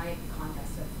to my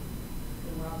context of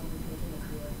the world and making a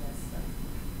career of this, like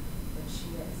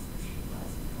she is, or she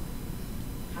was, you know,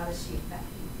 how does she affect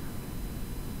you?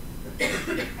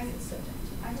 I think it's so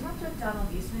different. I talked with Donald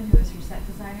Eastman, who was her set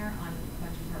designer on a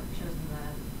bunch of her shows in the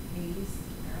 80s,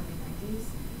 early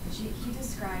 90s, and he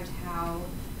described how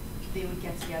they would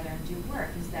get together and do work.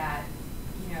 Is that,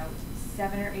 you know,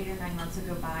 7 or 8 or 9 months would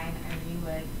go by and Irene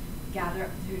would gather,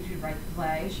 who'd write the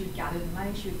play, she would gather the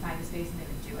money, she would find a space, and they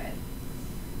would do it.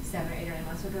 7 or 8 or 9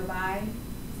 months would go by,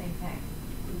 same thing.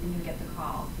 And you would get the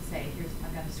call to say,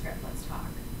 I've got a script, let's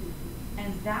talk.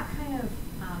 And that kind of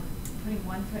putting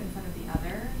one foot in front of the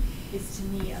other is, to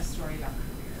me, a story about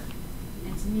career.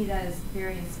 And to me, that is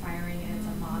very inspiring, and it's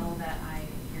a model that I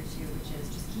adhere to, which is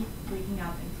just keep waking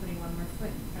up and putting one more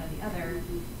foot in front of the other,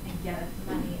 and get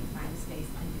the money and find a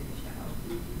space and do the show.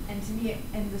 And to me,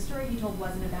 and the story you told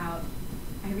wasn't about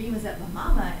Irene was at La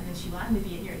Mama, and then she wanted to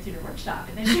be in your theater workshop,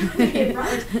 and then she wanted to be in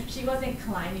Broadway. She wasn't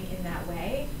climbing in that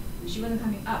way. She wasn't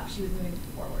coming up. She was moving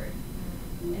forward.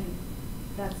 And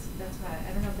that's what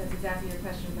I don't know if that's exactly your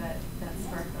question, but that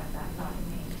sparked that thought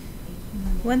in me.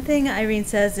 One thing Irene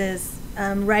says is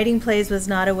writing plays was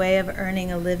not a way of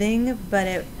earning a living, but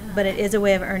it is a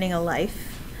way of earning a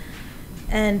life.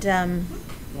 And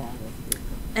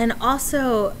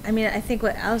also, I mean, I think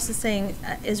what Alice is saying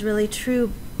is really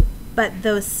true, but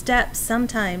those steps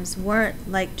sometimes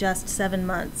weren't like just 7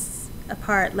 months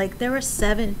apart. Like there were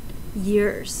 7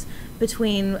 years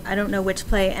between, I don't know which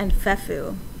play, and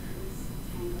Fefu,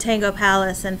 Tango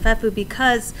Palace and Fefu,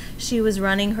 because she was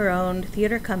running her own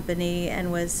theater company and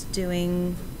was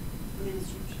doing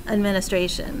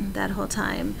administration that whole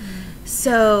time.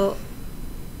 So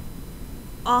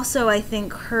also I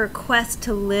think her quest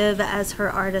to live as her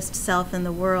artist self in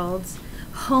the world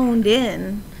honed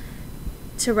in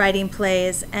to writing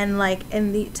plays, and like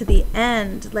to the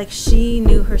end, like she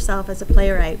knew herself as a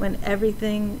playwright when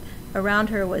everything around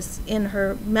her was in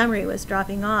her memory was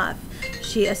dropping off.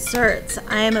 She asserts,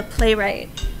 I am a playwright.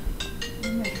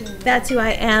 That's who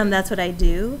I am, that's what I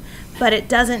do. But it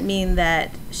doesn't mean that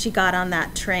she got on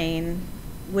that train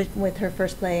with her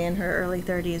first play in her early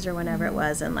 30s or whenever it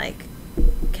was, and like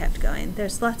kept going.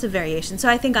 There's lots of variation. So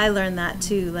I think I learned that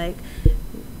too, like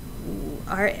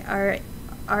our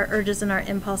urges and our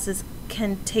impulses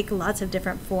can take lots of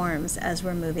different forms as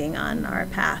we're moving on our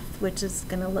path, which is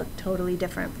going to look totally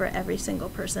different for every single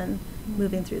person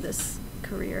moving through this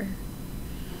career.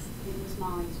 Yes, it was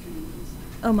Molly's dream.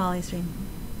 Oh, Molly's dream.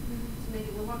 So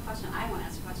maybe one more question. I want to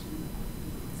ask a question.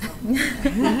 But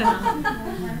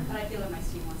I feel like my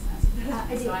team wants to ask a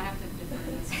question, so I have to defer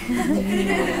to this.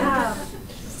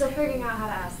 Still figuring out how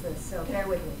to ask this, so bear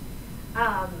with me.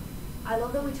 I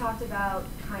love that we talked about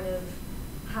kind of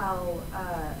how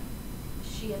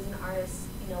she as an artist,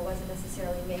 wasn't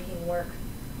necessarily making work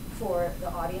for the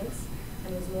audience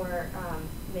and was more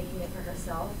making it for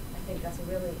herself. I think that's a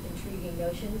really intriguing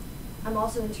notion. I'm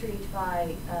also intrigued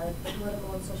by the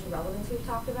political and social relevance we've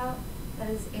talked about that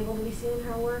is able to be seen in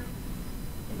her work.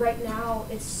 Right now,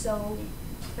 it's so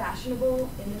fashionable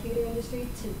in the theater industry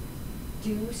to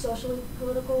do socially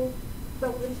political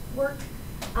relevant work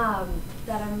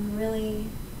that I'm really,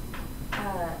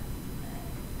 I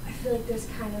feel like there's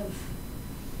kind of,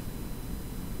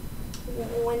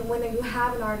 when you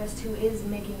have an artist who is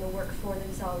making the work for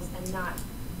themselves and not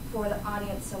for the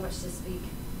audience so much to speak.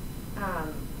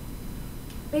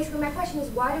 Basically, my question is,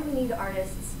 why do we need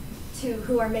artists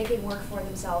who are making work for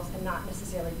themselves and not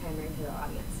necessarily pandering to the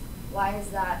audience? Why is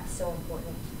that so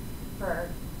important for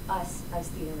us as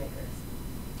theater makers?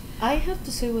 I have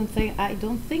to say one thing. I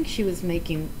don't think she was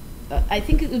making. I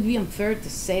think it would be unfair to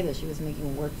say that she was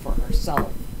making work for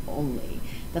herself only.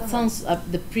 That sounds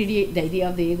the idea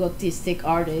of the egotistic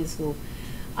artist who,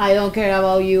 I don't care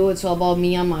about you, it's all about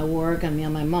me and my work and me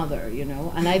and my mother,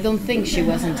 And I don't think she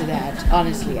was into that,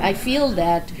 honestly. I feel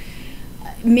that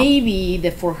maybe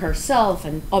that for herself,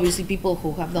 and obviously people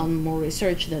who have done more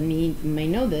research than me may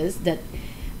know this,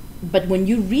 but when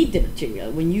you read the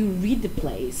material, when you read the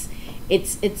plays,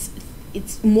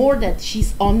 it's more that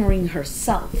she's honoring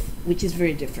herself, which is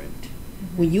very different.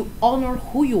 When you honor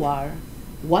who you are,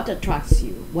 what attracts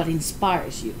you, what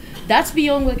inspires you, that's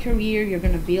beyond what career you're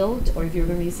going to build or if you're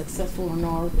going to be successful or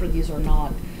not, produce or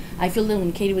not. I feel that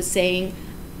when Katie was saying,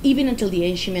 even until the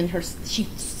end she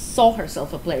saw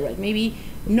herself a playwright. Maybe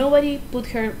nobody put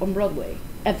her on Broadway,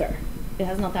 ever. It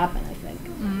has not happened, I think.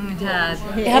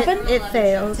 It happened? It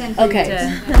failed.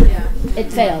 Okay.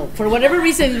 It failed. For whatever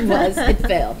reason it was, it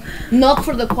failed. Not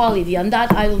for the quality. And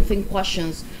that, I don't think,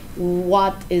 questions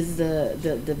what is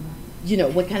the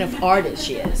what kind of artist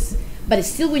she is. But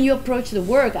still, when you approach the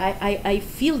work, I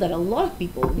feel that a lot of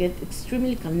people get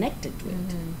extremely connected to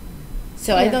it.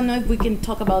 So I don't know if we can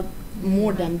talk about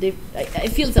more than I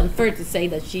feel it's unfair to say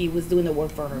that she was doing the work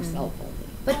for herself only.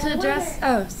 But to address,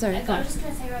 sorry, go I'm just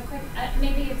going to say real quick,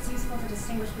 maybe it's useful to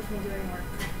distinguish between doing work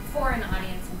for an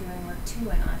audience and doing work to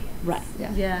an audience. Right.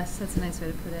 Yeah. Yes, that's a nice way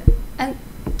to put it. And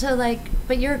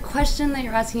but your question that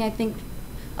you're asking, I think,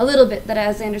 a little bit that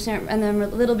as I understand, and then a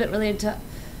little bit related to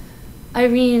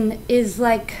Irene, is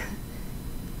like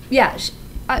yeah,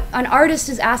 an artist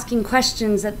is asking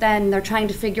questions that then they're trying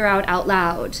to figure out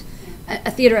loud.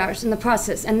 A theater artist in the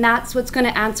process, and that's what's going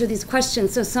to answer these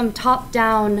questions. So some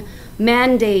top-down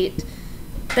mandate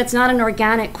that's not an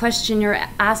organic question you're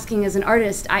asking as an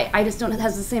artist, I just don't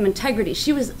has the same integrity.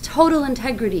 She was total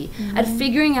integrity at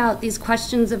figuring out these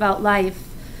questions about life.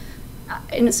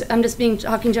 And I'm just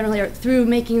talking generally through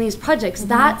making these projects.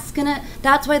 That's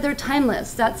why they're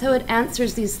timeless. That's how it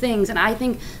answers these things. And I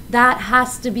think that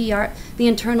has to be the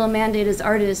internal mandate as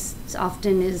artists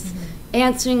often is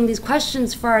answering these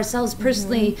questions for ourselves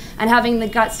personally and having the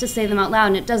guts to say them out loud.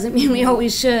 And it doesn't mean we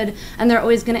always should, and they're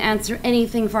always going to answer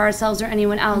anything for ourselves or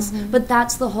anyone else. But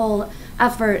that's the whole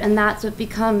effort, and that's what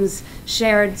becomes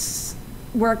shared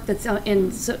work that's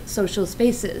in social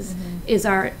spaces, is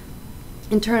our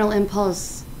internal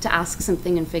impulse to ask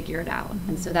something and figure it out.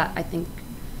 And so that, I think,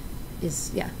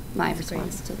 is, my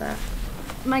response to that.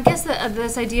 I guess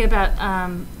this idea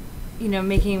about,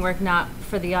 making work not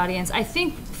for the audience, I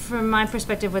think from my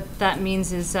perspective what that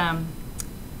means is that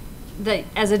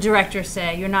as a director,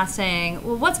 say, you're not saying,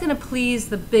 well, what's going to please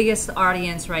the biggest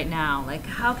audience right now? Like,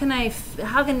 how can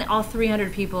all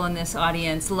 300 people in this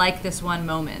audience like this one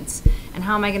moment? And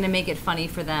how am I going to make it funny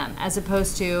for them? As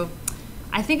opposed to,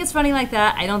 I think it's funny like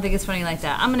that, I don't think it's funny like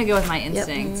that. I'm going to go with my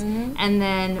instinct.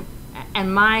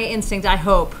 And my instinct, I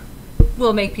hope,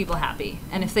 will make people happy.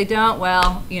 And if they don't,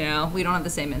 well, we don't have the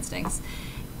same instincts.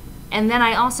 And then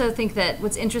I also think that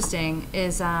what's interesting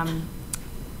is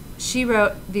she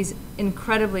wrote these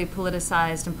incredibly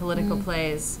politicized and political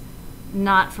plays,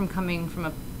 not from coming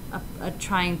from a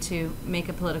trying to make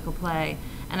a political play.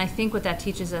 And I think what that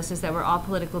teaches us is that we're all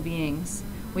political beings.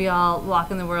 We all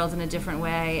walk in the world in a different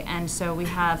way, and so we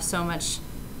have so much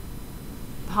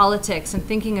politics and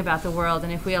thinking about the world,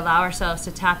 and if we allow ourselves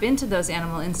to tap into those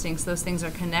animal instincts, those things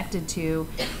are connected to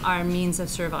our means of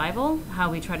survival, how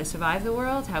we try to survive the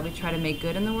world, how we try to make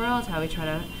good in the world, how we try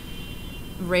to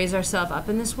raise ourselves up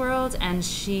in this world. And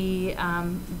she,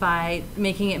 by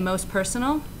making it most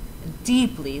personal,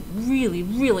 deeply, really,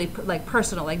 really like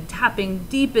personal, like tapping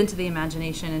deep into the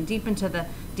imagination and deep into the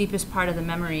deepest part of the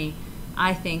memory,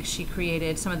 I think she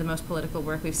created some of the most political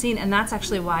work we've seen, and that's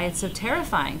actually why it's so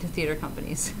terrifying to theater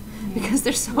companies, because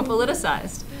they're so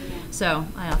politicized. So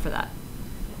I offer that.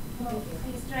 Well,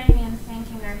 please join me in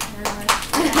thanking our panelists.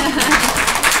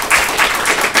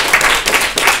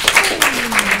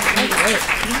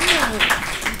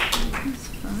 It's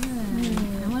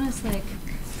fun. I want us like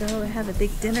go have a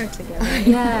big dinner together.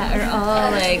 Or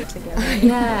all like